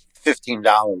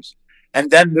 $15. And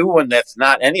then do one that's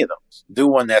not any of those. Do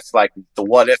one that's like the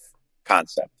what if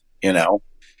concept,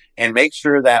 and make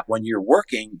sure that when you're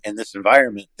working in this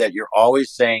environment that you're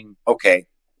always saying, okay,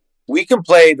 we can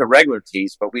play the regular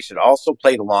tees, but we should also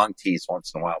play the long tees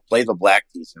once in a while, play the black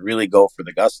tees and really go for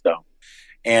the gusto.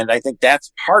 And I think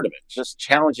that's part of it, just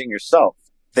challenging yourself,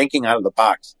 thinking out of the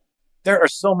box. There are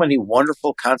so many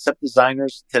wonderful concept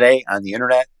designers today on the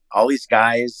internet. All these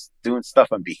guys doing stuff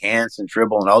on Behance and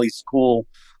Dribble and all these cool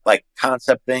like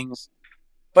concept things.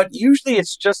 But usually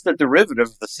it's just a derivative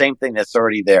of the same thing that's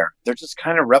already there. They're just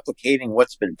kind of replicating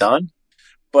what's been done.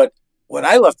 But what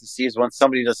I love to see is when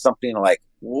somebody does something like,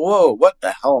 whoa, what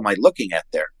the hell am I looking at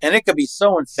there? And it could be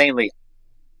so insanely,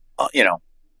 undoable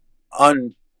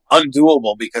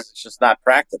because it's just not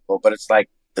practical. But it's like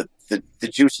the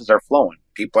juices are flowing.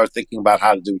 People are thinking about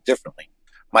how to do it differently.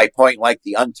 My point, like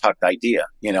the untucked idea,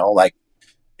 like,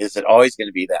 is it always going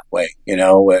to be that way?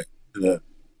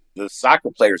 The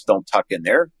soccer players don't tuck in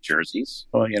their jerseys.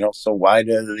 Well, so why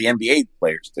do the NBA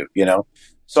players do,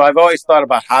 So I've always thought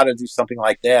about how to do something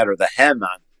like that, or the hem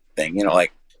on thing,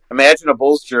 like imagine a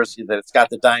Bulls jersey that it's got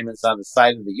the diamonds on the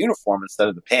side of the uniform instead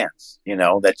of the pants,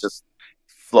 that just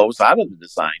flows out of the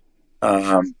design,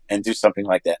 and do something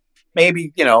like that.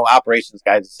 Maybe, operations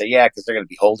guys would say, yeah, because they're going to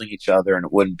be holding each other and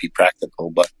it wouldn't be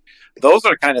practical. But those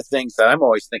are the kind of things that I'm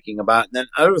always thinking about. And then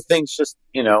other things just,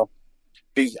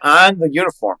 beyond the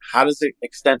uniform, how does it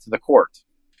extend to the court?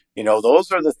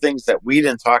 Those are the things that we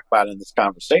didn't talk about in this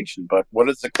conversation. But what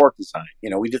is the court design?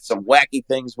 We did some wacky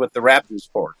things with the Raptors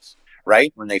courts,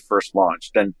 right? When they first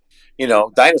launched. And,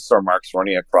 dinosaur marks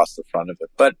running across the front of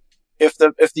it. But if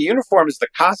the uniform is the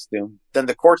costume, then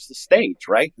the court's the stage,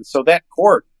 right? And so that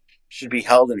court should be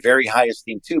held in very high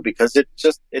esteem too, because it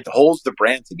holds the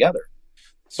brand together.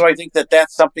 So I think that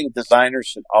that's something designers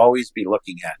should always be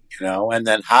looking at, and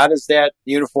then how does that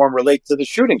uniform relate to the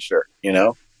shooting shirt,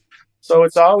 So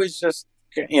it's always just,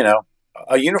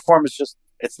 a uniform is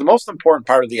it's the most important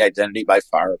part of the identity by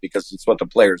far because it's what the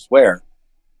players wear.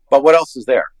 But what else is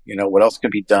there? What else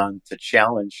can be done to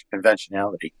challenge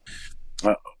conventionality?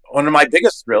 One of my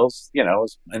biggest thrills,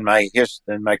 in my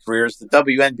career is the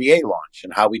WNBA launch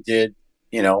and how we did,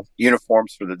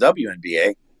 uniforms for the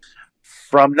WNBA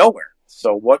from nowhere.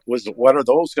 So what are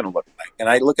those going to look like? And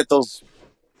I look at those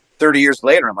 30 years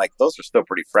later, I'm like, those are still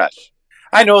pretty fresh.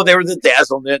 I know they were the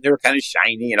dazzle, they were kind of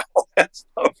shiny and all that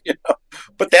stuff,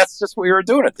 but that's just what we were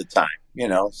doing at the time,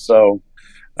 So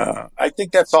I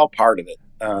think that's all part of it.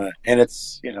 And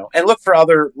it's, and look for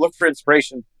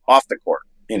inspiration off the court,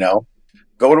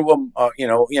 Go to them,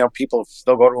 people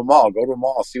still go to a mall. Go to a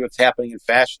mall, see what's happening in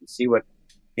fashion, see what,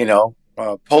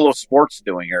 Polo Sport's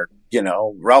doing, or,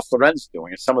 Ralph Lauren's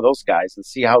doing, or some of those guys, and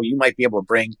see how you might be able to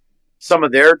bring some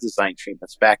of their design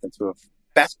treatments back into a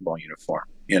basketball uniform,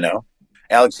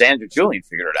 Alexander Julian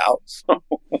figured it out. So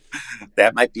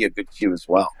that might be a good cue as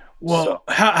well. Well,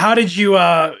 how did you,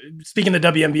 speaking of the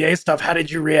WNBA stuff, how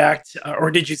did you react, or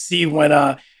did you see when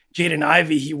Jaden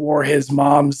Ivey, he wore his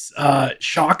mom's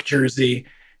Shock jersey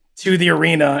to the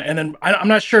arena, and then I'm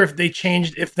not sure if they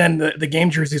changed, if then the game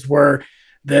jerseys were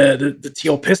the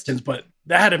teal Pistons, but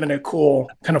that had been a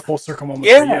cool kind of full circle moment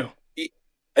for you.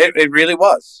 It really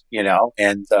was,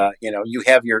 and you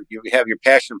have your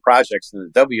passion projects,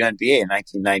 and the WNBA in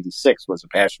 1996 was a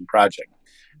passion project.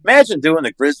 Imagine doing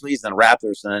the Grizzlies and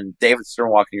Raptors, and then David Stern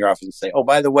walking in your office and say, "Oh,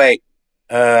 by the way,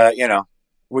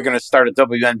 we're going to start a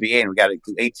WNBA and we got to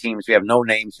do 8 teams. We have no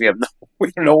names. We don't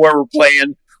know where we're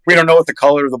playing. We don't know what the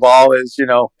color of the ball is,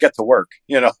 get to work,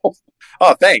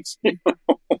 Oh, thanks.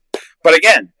 But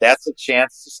again, that's a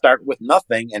chance to start with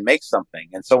nothing and make something.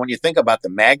 And so when you think about the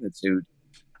magnitude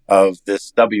of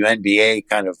this WNBA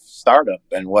kind of startup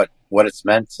and what it's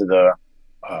meant to the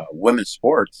women's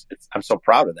sports, I'm so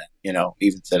proud of that,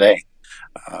 even today,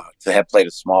 to have played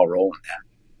a small role in that.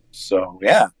 So,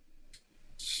 yeah.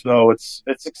 So it's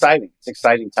exciting. It's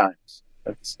exciting times.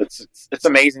 It's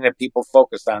amazing that people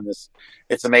focus on this.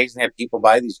 It's amazing that people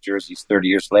buy these jerseys 30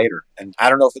 years later. And I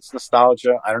don't know if it's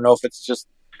nostalgia. I don't know if it's just,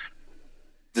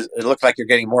 it looks like you're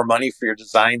getting more money for your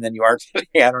design than you are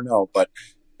today. I don't know, but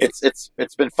it's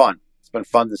been fun. It's been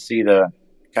fun to see the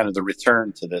kind of the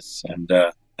return to this and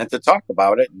to talk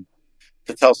about it and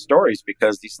to tell stories,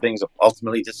 because these things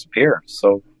ultimately disappear.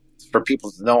 So for people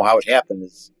to know how it happened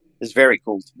is very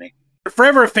cool to me.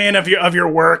 Forever a fan of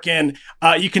your work, and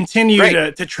you continue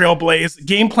to trailblaze.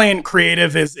 Game Plan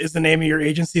Creative is the name of your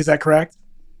agency. Is that correct?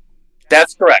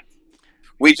 That's correct.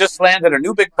 We just landed a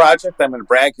new big project. I'm going to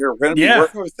brag here. We're going to be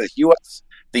working with the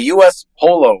U.S.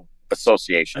 Polo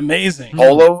Association. Amazing.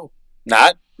 Polo,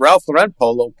 not Ralph Lauren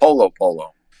Polo, Polo.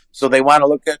 So they want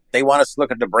us to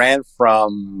look at the brand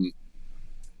from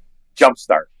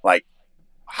Jumpstart. Like,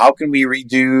 how can we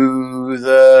redo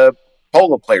the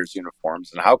polo players'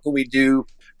 uniforms, and how can we do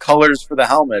colors for the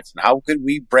helmets, and how could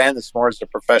we brand this more as a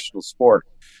professional sport?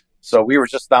 So we were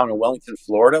just down in Wellington,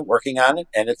 Florida, working on it,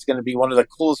 and it's going to be one of the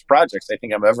coolest projects I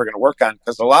think I'm ever going to work on,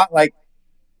 because a lot like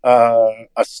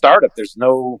a startup. There's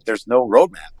no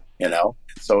roadmap, you know.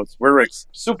 So we're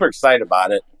super excited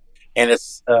about it, and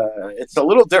it's a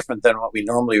little different than what we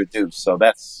normally would do. So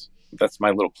that's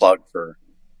my little plug for.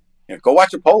 You know, go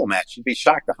watch a polo match. You'd be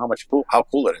shocked at how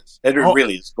cool it is. It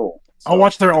really is cool. So. I'll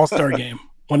watch their All-Star game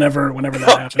whenever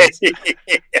that happens.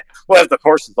 We'll have the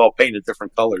horses all painted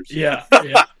different colors. Yeah.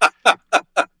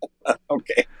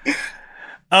 Okay.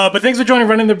 But thanks for joining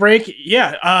Running the Break.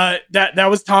 Yeah, that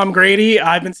was Tom Grady.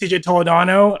 I've been CJ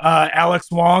Toledano. Alex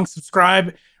Wong.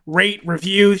 Subscribe, rate,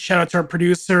 review. Shout out to our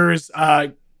producers,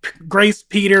 Grace,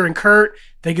 Peter, and Kurt.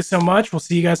 Thank you so much. We'll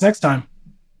see you guys next time.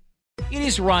 It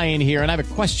is Ryan here, and I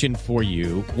have a question for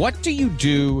you. What do you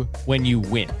do when you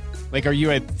win? Like, are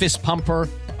you a fist pumper,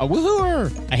 a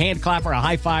woohooer, a hand clapper, a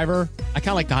high fiver? I kind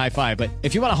of like the high five, but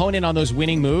if you want to hone in on those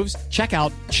winning moves, check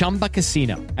out Chumba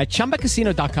Casino. At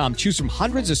ChumbaCasino.com, choose from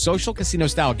hundreds of social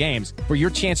casino-style games for your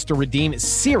chance to redeem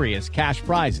serious cash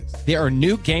prizes. There are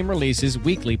new game releases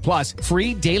weekly, plus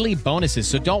free daily bonuses,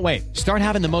 so don't wait. Start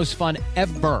having the most fun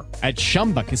ever at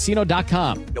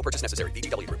ChumbaCasino.com. No purchase necessary.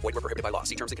 VGW. Void where prohibited by law.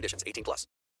 See terms and conditions. 18+.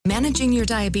 Managing your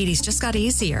diabetes just got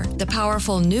easier. The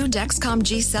powerful new Dexcom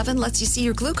G7 lets you see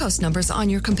your glucose numbers on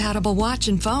your compatible watch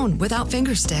and phone without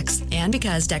finger sticks. And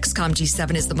because Dexcom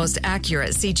G7 is the most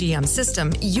accurate CGM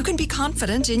system, you can be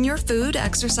confident in your food,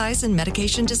 exercise, and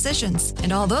medication decisions.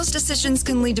 And all those decisions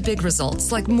can lead to big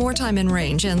results like more time in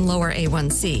range and lower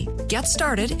A1C. Get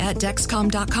started at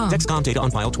Dexcom.com. Dexcom data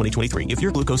on file 2023. If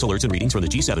your glucose alerts and readings from the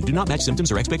G7 do not match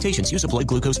symptoms or expectations, use a blood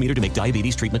glucose meter to make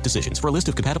diabetes treatment decisions. For a list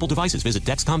of compatible devices, visit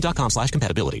Dexcom.com/compatibility.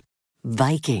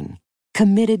 Viking,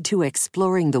 committed to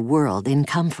exploring the world in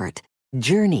comfort.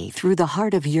 Journey through the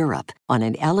heart of Europe on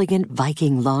an elegant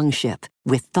Viking longship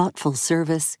with thoughtful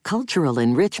service, cultural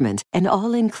enrichment, and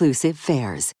all-inclusive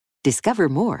fares. Discover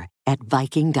more at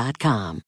Viking.com.